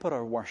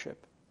emperor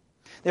worship.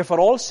 Therefore,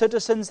 all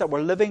citizens that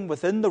were living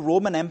within the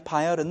Roman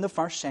Empire in the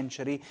first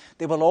century,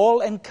 they were all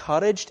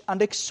encouraged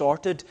and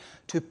exhorted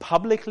to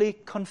publicly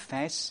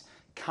confess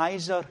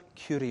Kaiser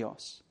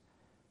Kyrios.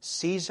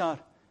 Caesar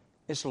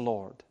is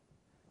Lord.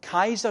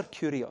 Kaiser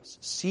Kyrios.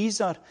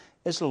 Caesar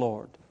is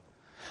Lord.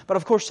 But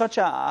of course, such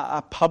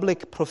a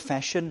public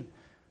profession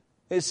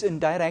is in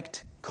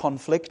direct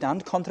conflict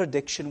and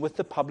contradiction with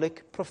the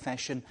public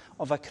profession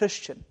of a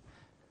Christian.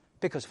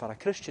 Because for a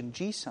Christian,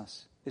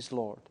 Jesus is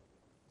Lord.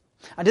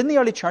 And in the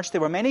early church,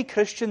 there were many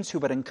Christians who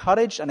were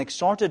encouraged and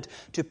exhorted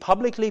to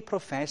publicly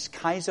profess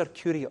Kaiser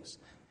Kyrios.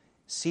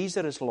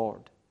 Caesar is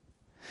Lord.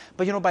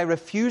 But by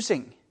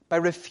refusing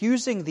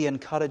the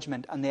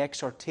encouragement and the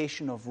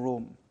exhortation of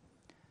Rome,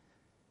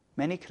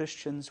 many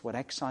Christians were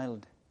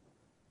exiled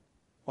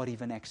or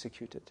even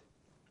executed.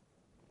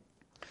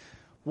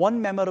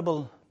 One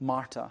memorable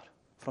martyr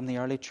from the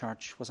early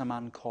church was a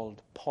man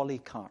called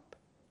Polycarp.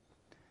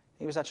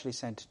 He was actually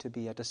said to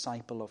be a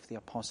disciple of the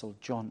Apostle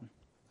John.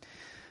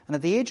 And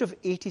at the age of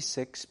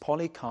 86,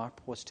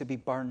 Polycarp was to be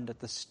burned at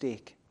the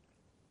stake.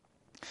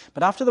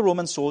 But after the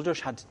Roman soldiers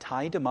had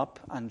tied him up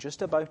and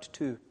just about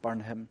to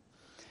burn him,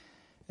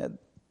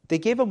 they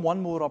gave him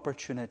one more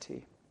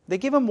opportunity. They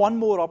gave him one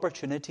more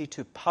opportunity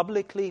to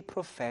publicly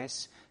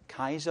profess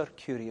Kaiser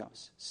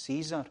Kyrios.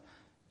 Caesar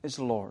is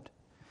Lord.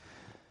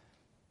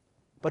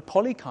 But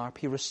Polycarp,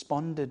 he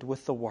responded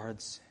with the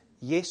words,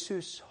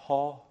 Jesus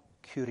ho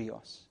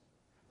Kyrios.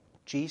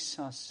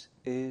 Jesus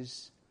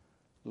is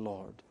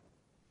Lord.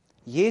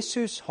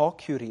 Jesus ho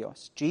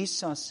Kyrios.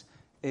 Jesus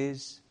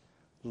is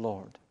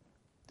Lord.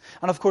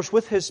 And of course,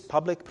 with his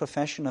public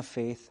profession of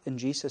faith in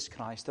Jesus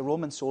Christ, the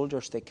Roman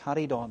soldiers, they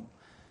carried on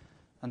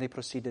and they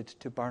proceeded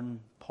to burn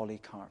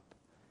Polycarp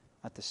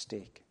at the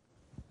stake.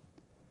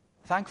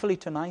 Thankfully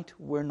tonight,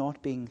 we're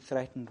not being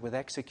threatened with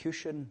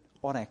execution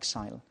or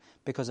exile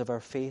because of our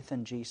faith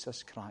in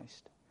Jesus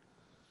Christ.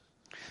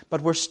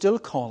 But we're still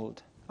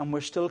called and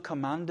we're still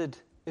commanded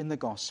in the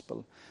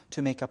gospel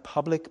to make a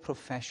public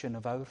profession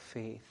of our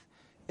faith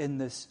in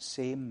this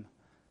same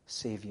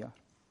Savior.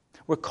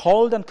 We're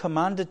called and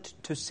commanded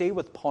to say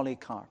with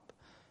Polycarp,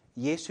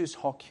 Jesus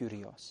ho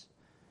Kyrios.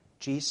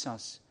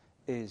 Jesus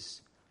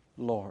is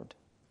Lord.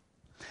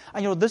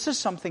 And this is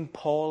something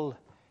Paul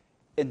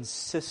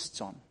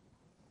insists on.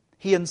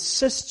 He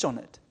insists on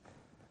it.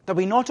 That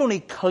we not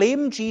only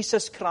claim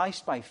Jesus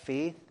Christ by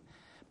faith,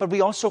 but we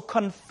also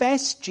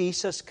confess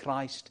Jesus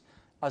Christ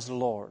as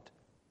Lord.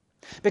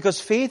 Because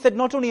faith, it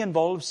not only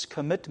involves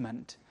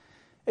commitment,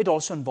 it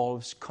also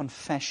involves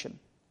confession.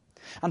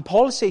 And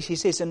Paul says, he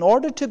says, in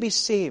order to be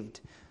saved,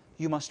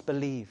 you must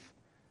believe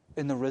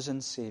in the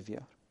risen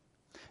Savior.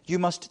 You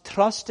must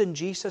trust in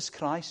Jesus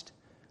Christ,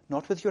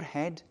 not with your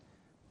head,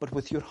 but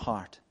with your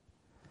heart.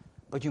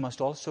 But you must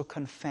also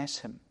confess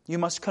Him. You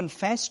must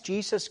confess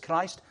Jesus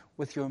Christ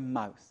with your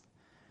mouth,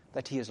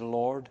 that He is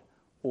Lord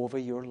over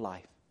your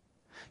life.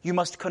 You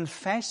must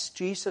confess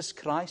Jesus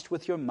Christ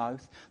with your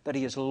mouth, that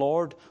He is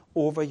Lord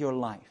over your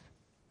life.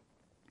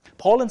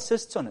 Paul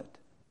insists on it.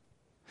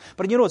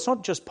 But it's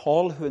not just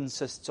Paul who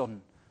insists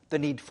on the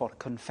need for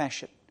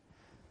confession.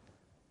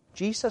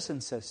 Jesus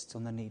insists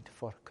on the need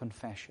for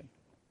confession.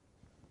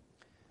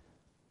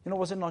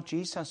 Was it not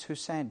Jesus who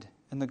said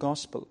in the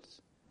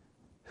Gospels,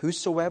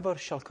 whosoever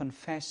shall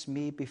confess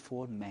me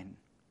before men,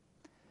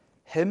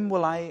 him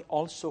will I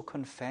also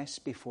confess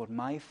before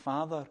my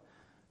Father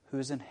who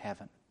is in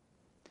heaven.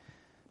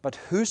 But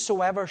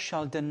whosoever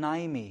shall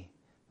deny me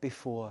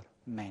before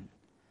men,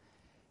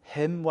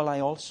 him will I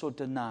also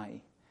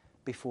deny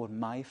before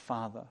my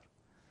Father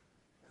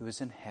who is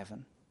in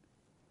heaven.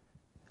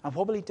 And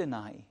what will He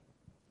deny?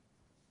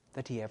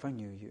 That He ever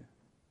knew you.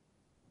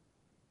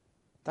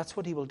 That's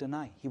what He will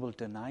deny. He will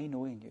deny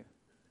knowing you.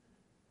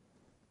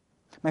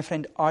 My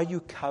friend, are you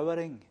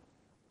cowering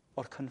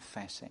or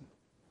confessing?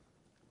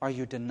 Are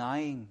you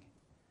denying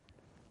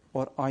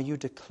or are you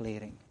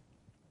declaring?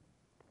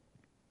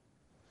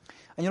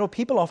 And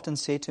people often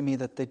say to me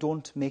that they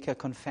don't make a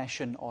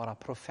confession or a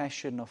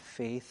profession of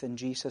faith in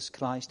Jesus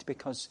Christ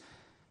because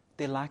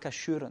they lack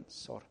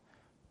assurance or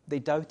they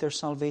doubt their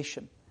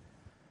salvation.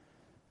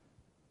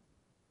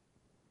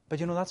 But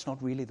that's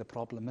not really the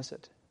problem, is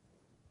it?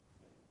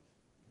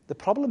 The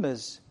problem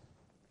is,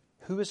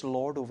 who is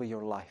Lord over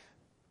your life?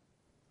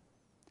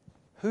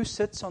 Who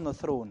sits on the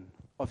throne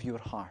of your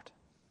heart?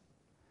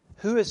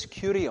 Who is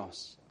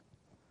Kyrios?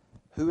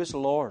 Who is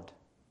Lord?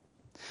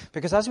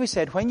 Because as we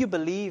said, when you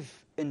believe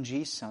in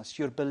Jesus,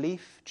 your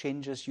belief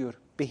changes your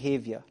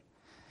behavior.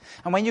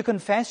 And when you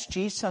confess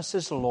Jesus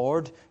as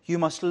Lord, you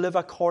must live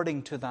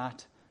according to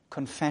that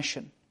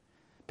confession.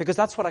 Because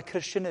that's what a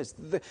Christian is.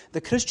 The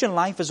Christian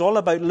life is all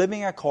about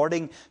living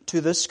according to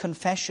this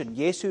confession.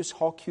 Jesus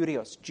ho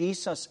Kyrios.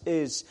 Jesus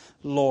is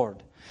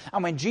Lord.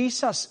 And when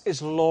Jesus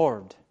is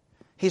Lord,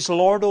 He's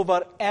Lord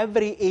over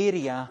every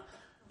area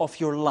of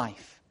your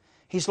life.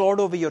 He's Lord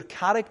over your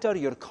character,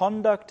 your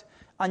conduct,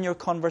 and your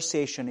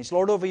conversation. He's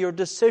Lord over your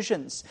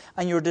decisions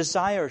and your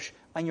desires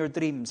and your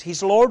dreams.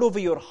 He's Lord over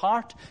your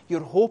heart, your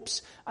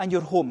hopes, and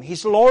your home.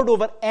 He's Lord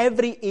over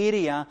every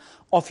area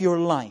of your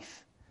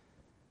life.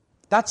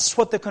 That's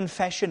what the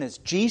confession is.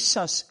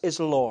 Jesus is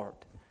Lord.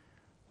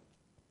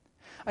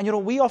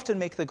 And we often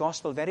make the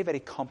gospel very, very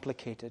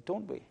complicated,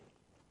 don't we?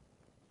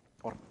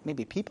 Or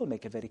maybe people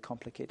make it very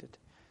complicated.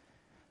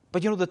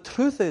 But the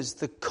truth is,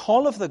 the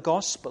call of the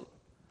gospel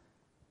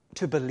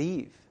to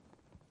believe,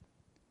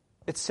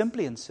 it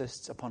simply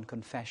insists upon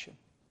confession.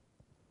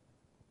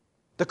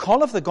 The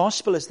call of the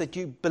gospel is that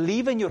you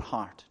believe in your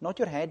heart, not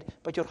your head,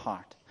 but your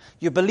heart.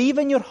 You believe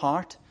in your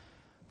heart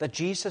that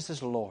Jesus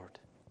is Lord,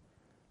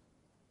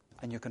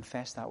 and you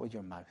confess that with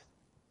your mouth.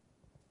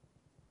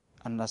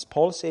 And as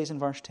Paul says in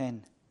verse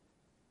 10,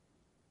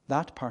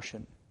 that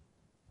person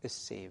is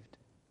saved.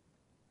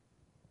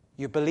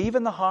 You believe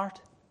in the heart,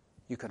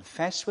 you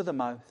confess with the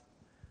mouth,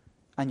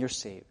 and you're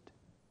saved.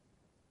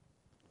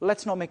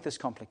 Let's not make this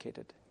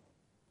complicated.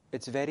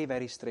 It's very,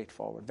 very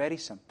straightforward, very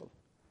simple.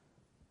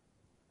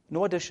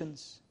 No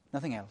additions,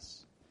 nothing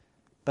else.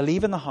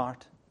 Believe in the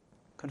heart,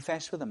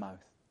 confess with the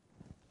mouth,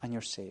 and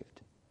you're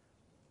saved.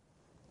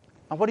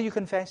 And what do you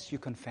confess? You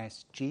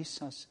confess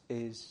Jesus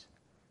is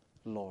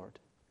Lord.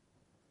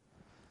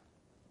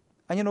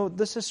 And you know,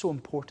 this is so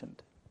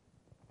important,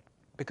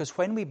 because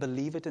when we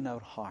believe it in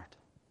our heart,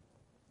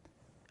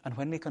 and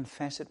when we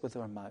confess it with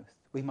our mouth,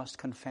 we must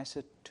confess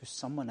it to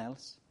someone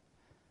else,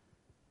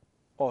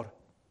 or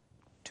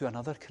to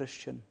another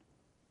Christian.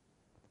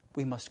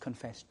 We must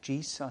confess,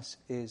 Jesus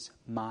is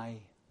my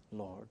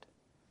Lord.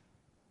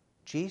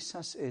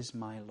 Jesus is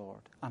my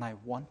Lord, and I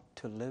want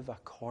to live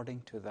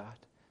according to that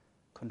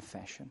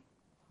confession.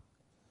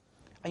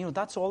 And you know,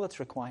 that's all that's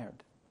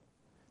required.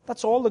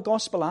 That's all the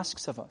gospel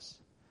asks of us.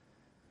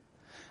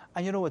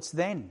 And you know, it's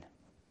then,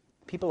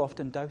 people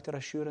often doubt their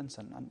assurance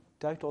and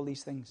doubt all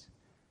these things.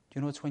 Do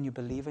you know it's when you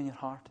believe in your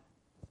heart?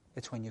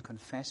 It's when you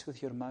confess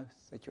with your mouth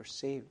that you're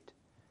saved.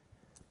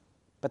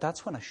 But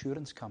that's when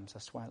assurance comes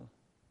as well.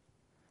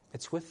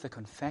 It's with the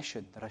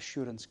confession that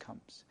assurance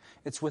comes.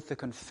 It's with the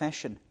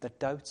confession that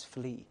doubts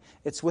flee.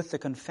 It's with the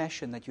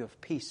confession that you have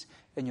peace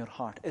in your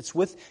heart. It's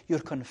with your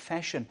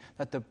confession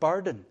that the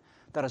burden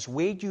that has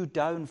weighed you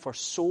down for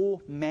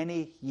so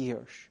many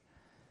years,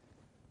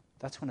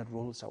 that's when it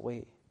rolls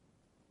away.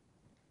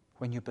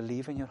 When you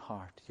believe in your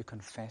heart, you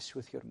confess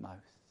with your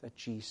mouth that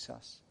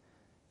Jesus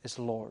is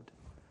Lord.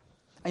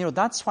 And you know,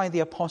 that's why the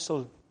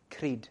Apostle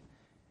Creed,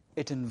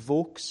 it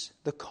invokes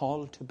the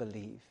call to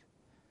believe,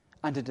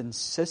 and it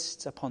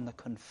insists upon the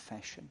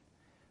confession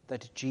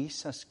that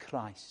Jesus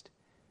Christ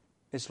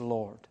is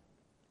Lord.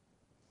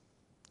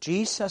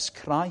 Jesus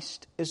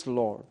Christ is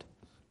Lord.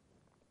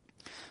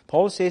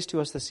 Paul says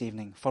to us this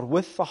evening, for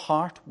with the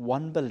heart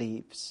one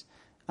believes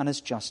and is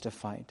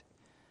justified,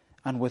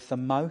 and with the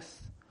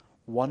mouth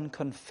one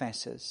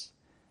confesses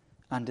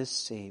and is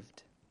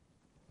saved.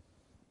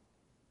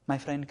 My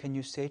friend, can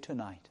you say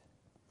tonight,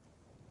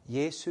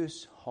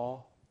 Jesus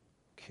ho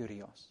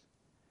Kyrios,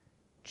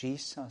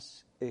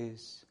 Jesus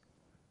is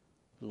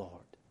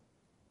Lord.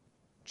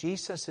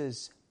 Jesus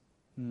is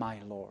my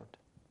Lord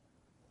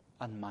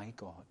and my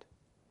God.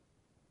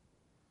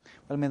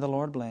 Well, may the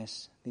Lord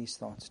bless these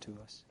thoughts to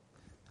us.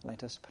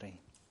 Let us pray.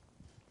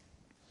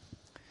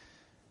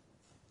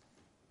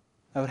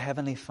 Our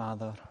Heavenly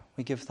Father,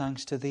 we give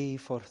thanks to Thee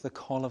for the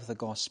call of the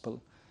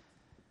gospel,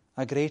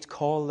 a great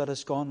call that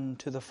has gone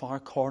to the far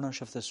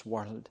corners of this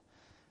world,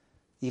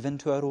 even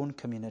to our own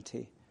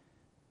community.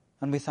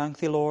 And we thank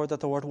Thee, Lord,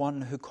 that Thou art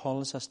one who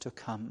calls us to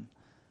come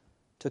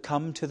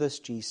to this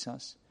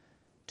Jesus,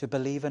 to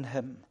believe in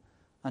Him,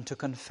 and to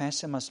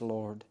confess Him as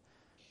Lord.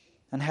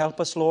 And help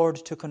us, Lord,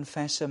 to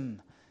confess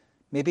Him,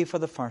 maybe for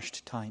the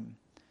first time,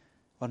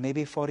 or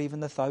maybe for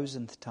even the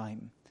 1,000th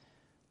time,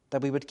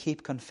 that we would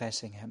keep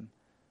confessing Him,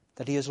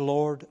 that He is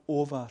Lord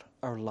over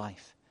our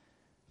life,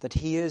 that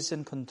He is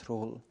in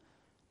control,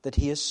 that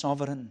He is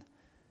sovereign,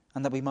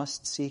 and that we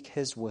must seek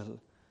His will,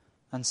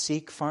 and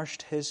seek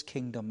first His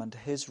kingdom and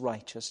His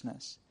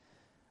righteousness,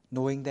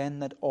 knowing then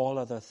that all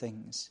other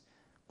things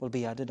will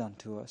be added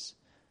unto us.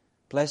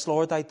 Bless,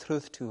 Lord, Thy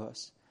truth to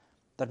us,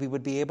 that we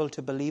would be able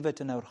to believe it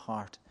in our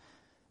heart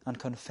and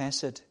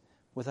confess it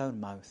with our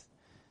mouth.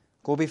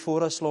 Go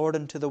before us, Lord,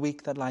 into the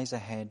week that lies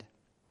ahead.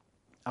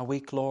 A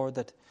week, Lord,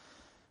 that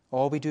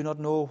we do not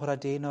know what a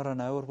day nor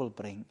an hour will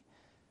bring.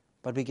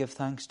 But we give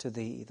thanks to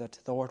Thee that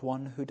Thou art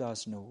one who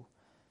does know.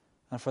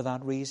 And for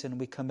that reason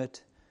we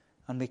commit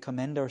and we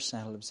commend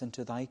ourselves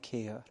into Thy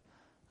care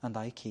and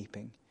Thy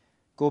keeping.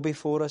 Go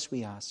before us,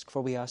 we ask,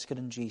 for we ask it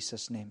in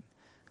Jesus' name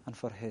and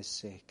for His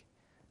sake.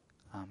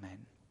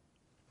 Amen.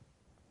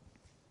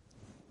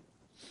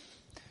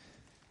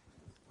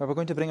 Well, we're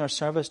going to bring our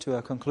service to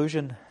a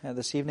conclusion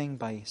this evening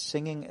by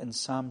singing in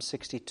Psalm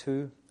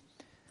 62.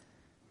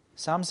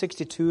 Psalm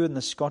 62 in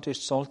the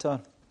Scottish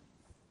Psalter,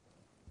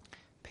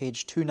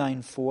 page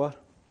 294.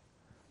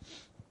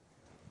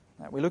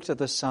 We looked at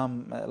this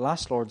psalm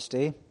last Lord's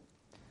Day.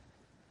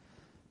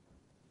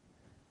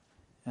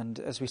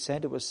 And as we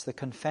said, it was the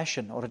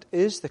confession, or it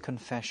is the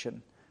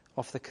confession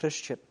of the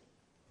Christian.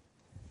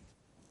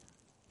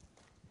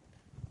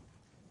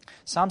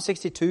 Psalm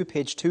 62,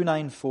 page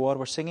 294,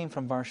 we're singing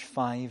from verse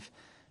 5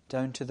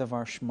 down to the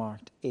verse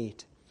marked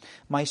 8.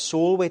 My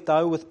soul wait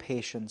thou with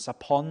patience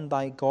upon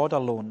thy God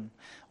alone.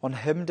 On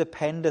Him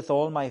dependeth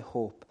all my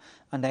hope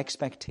and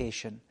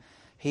expectation.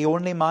 He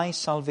only my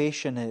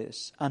salvation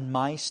is, and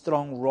my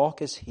strong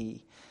rock is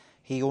He.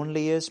 He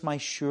only is my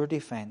sure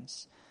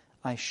defence.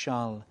 I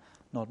shall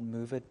not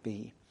moved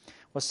be.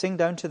 We'll sing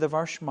down to the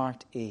verse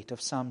marked 8 of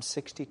Psalm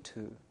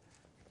 62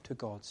 to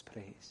God's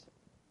praise.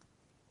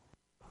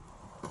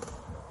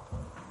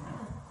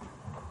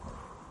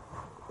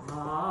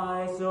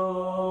 My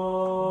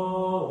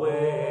soul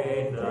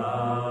weighed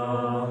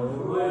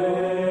down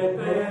with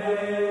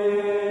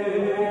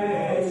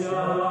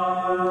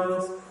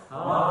patience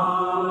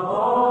upon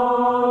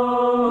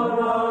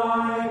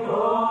thy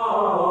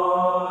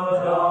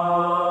God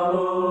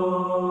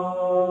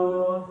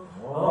alone.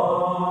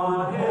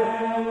 On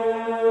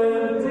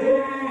him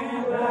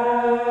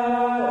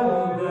dependeth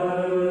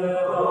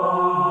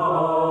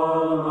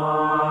all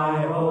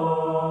my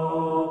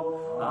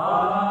hope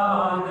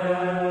and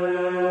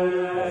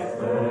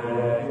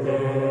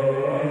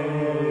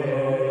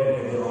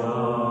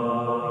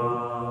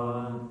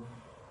expectation.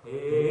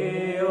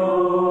 He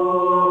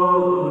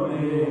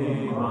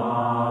only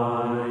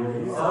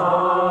my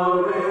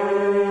salvation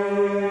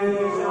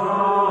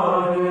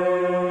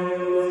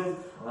is,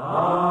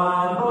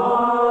 and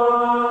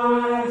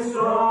my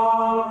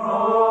strong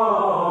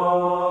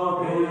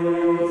rock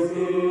is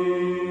He.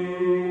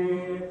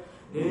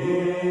 He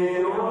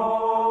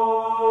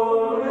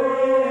only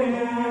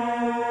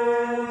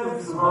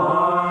is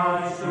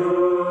my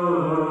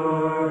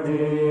sure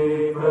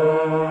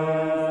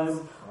defense.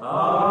 I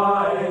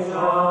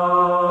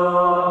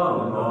shall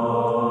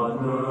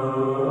not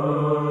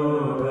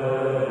moved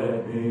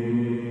be.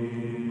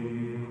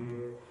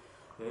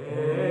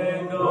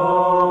 In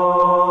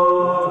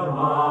God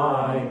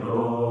my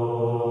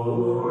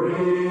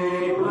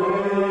glory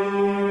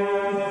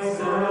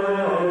blessed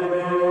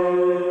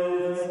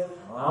is,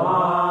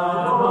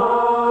 and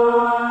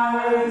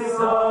my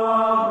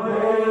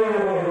salvation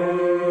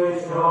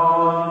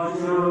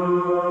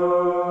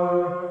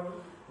sure.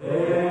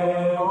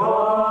 In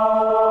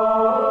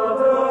God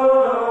the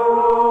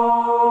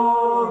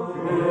rock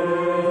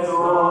is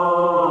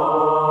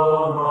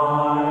all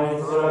my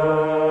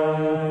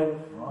strength,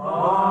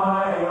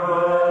 my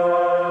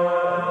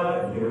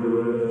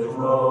refuge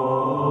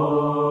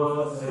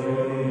most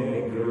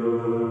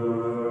secure.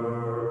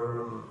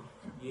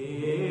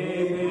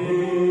 Ye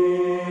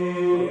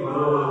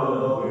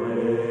people,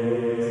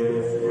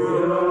 place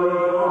your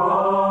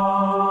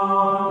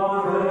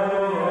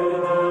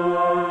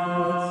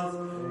confidence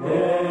in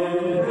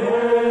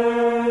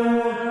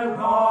Him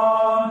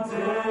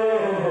continually.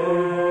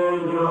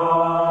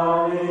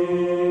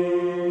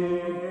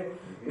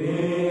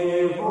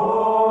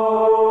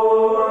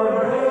 Before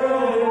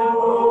Him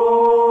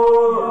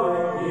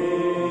put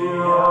ye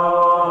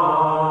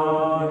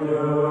on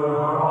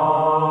your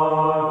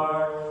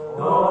heart.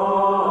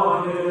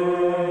 God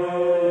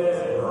is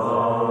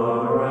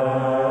our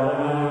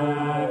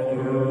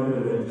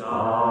refuge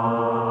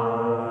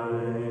high.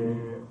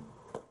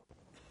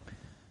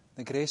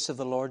 The grace of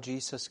the Lord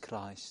Jesus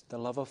Christ, the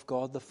love of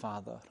God the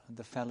Father, and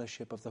the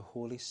fellowship of the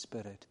Holy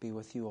Spirit be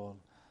with you all,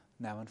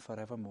 now and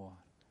forevermore.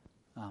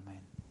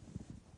 Amen.